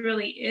Christ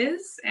really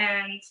is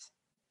and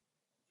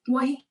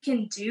what he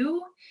can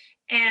do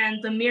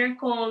and the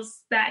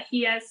miracles that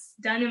he has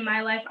done in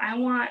my life. I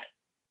want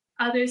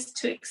others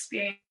to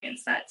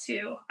experience that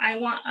too. I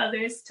want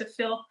others to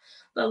feel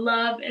the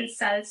love and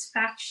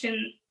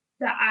satisfaction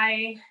that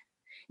I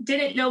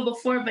didn't know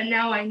before, but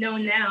now I know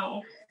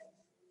now.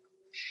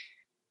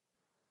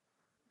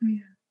 Yeah.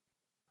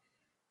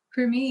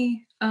 For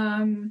me,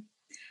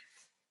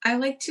 I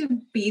like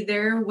to be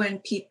there when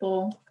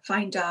people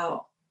find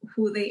out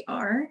who they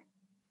are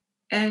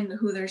and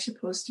who they're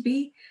supposed to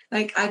be.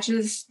 Like,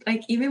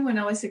 even when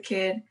I was a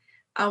kid,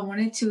 I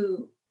wanted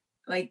to,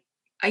 I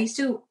used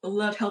to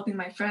love helping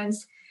my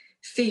friends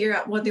figure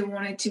out what they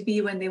wanted to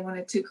be when they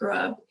wanted to grow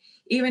up.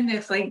 Even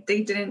if, they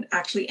didn't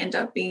actually end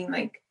up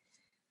being,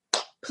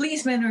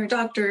 policemen or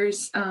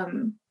doctors.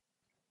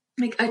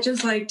 I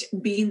just liked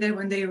being there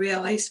when they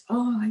realized, I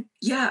want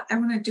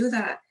to do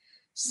that.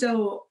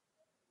 So,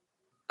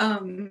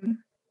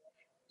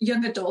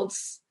 young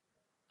adults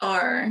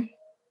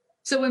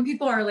so when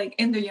people are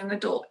in their young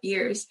adult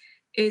years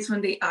is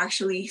when they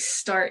actually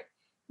start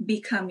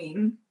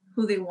becoming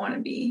who they want to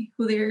be,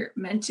 who they're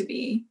meant to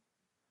be.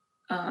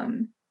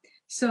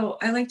 So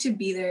I like to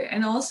be there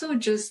and also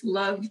just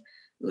love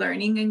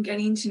learning and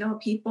getting to know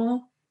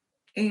people.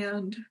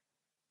 And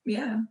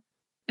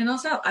and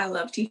also I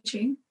love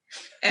teaching.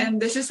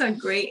 And this is a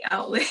great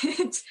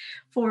outlet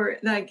for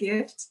that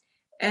gift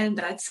and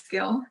that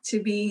skill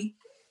to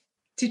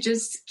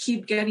just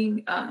keep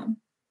getting,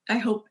 I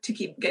hope to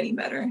keep getting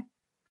better.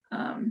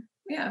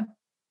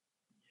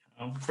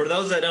 For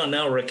those that don't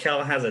know,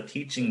 Raquel has a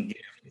teaching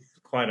gift. It's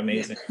quite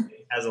amazing. Yeah.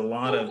 She has a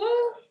lot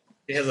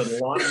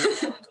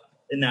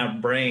in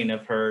that brain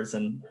of hers.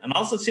 And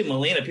also to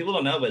Melina, people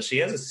don't know, but she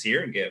has a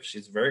seer gift.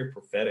 She's very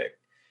prophetic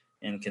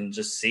and can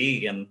just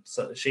see. And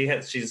so she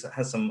has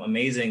some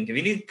amazing, if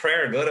you need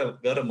prayer,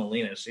 go to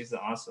Melina. She's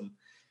awesome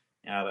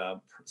at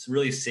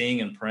really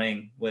seeing and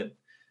praying what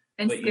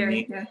you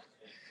need. Yeah.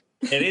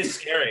 It is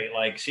scary.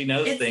 She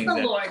knows it's things.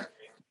 It's the Lord.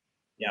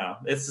 Yeah,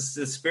 it's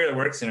the spirit that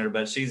works in her,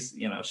 but she's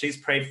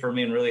prayed for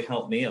me and really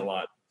helped me a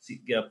lot.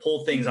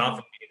 Pull things off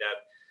of me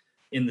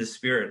that in the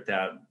spirit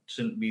that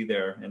shouldn't be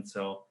there. And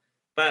so,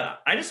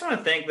 but I just want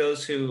to thank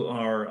those who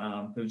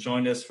are who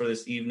joined us for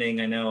this evening.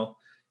 I know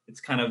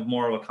it's kind of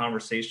more of a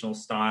conversational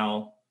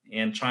style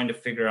and trying to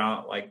figure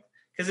out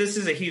because this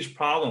is a huge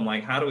problem.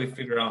 How do we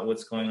figure out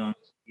what's going on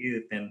with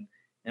youth and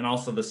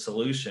also the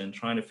solution,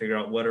 trying to figure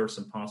out what are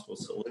some possible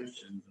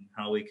solutions and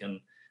how we can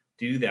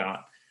do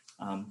that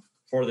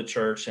for the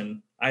church.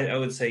 And I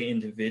would say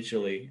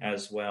individually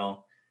as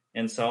well.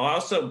 And so I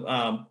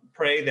also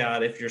pray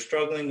that if you're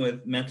struggling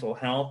with mental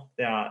health,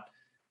 that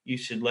you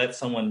should let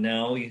someone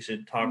know. You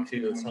should talk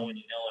to someone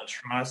you know and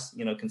trust.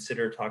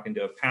 Consider talking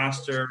to a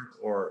pastor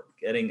or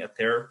getting a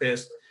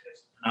therapist.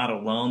 Not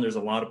alone. There's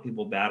a lot of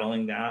people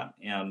battling that,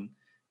 and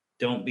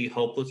don't be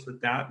hopeless with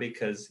that,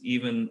 because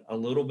even a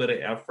little bit of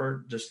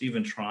effort, just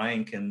even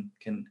trying, can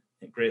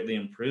greatly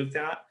improve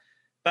that.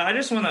 But I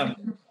just want to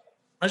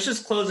let's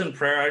just close in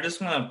prayer. I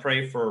just want to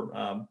pray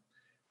for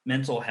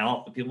mental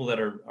health, the people that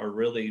are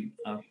really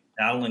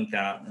battling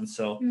that. And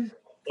so,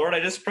 Lord, I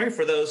just pray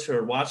for those who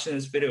are watching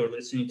this video or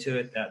listening to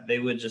it, that they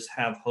would just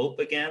have hope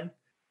again.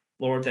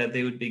 Lord, that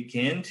they would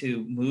begin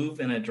to move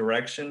in a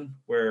direction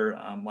where,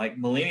 like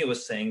Melania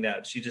was saying,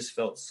 that she just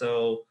felt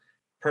so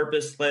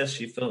purposeless.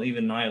 She felt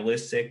even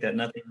nihilistic, that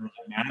nothing really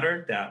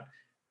mattered. That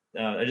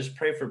I just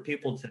pray for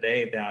people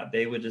today that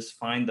they would just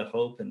find the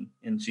hope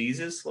in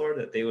Jesus, Lord,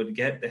 that they would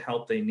get the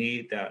help they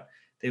need, that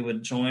they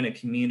would join a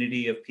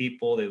community of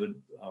people, they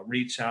would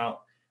reach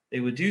out, they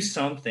would do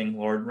something,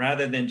 Lord,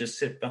 rather than just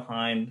sit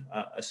behind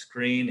a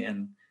screen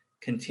and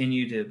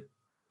continue to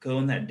go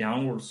in that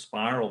downward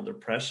spiral of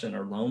depression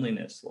or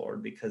loneliness,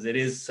 Lord, because it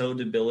is so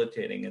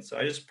debilitating. And so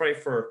I just pray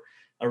for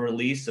a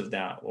release of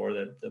that, Lord,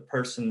 that the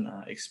person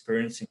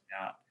experiencing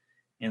that.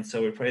 And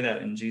so we pray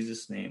that in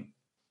Jesus' name.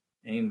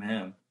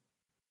 Amen.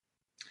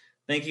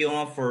 Thank you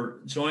all for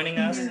joining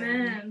us.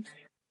 Amen.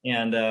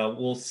 And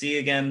we'll see you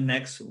again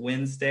next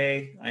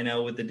Wednesday. I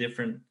know with a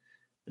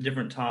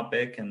different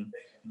topic. And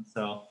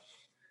so,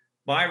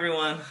 bye,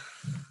 everyone.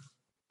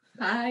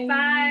 Bye.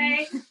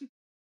 Bye.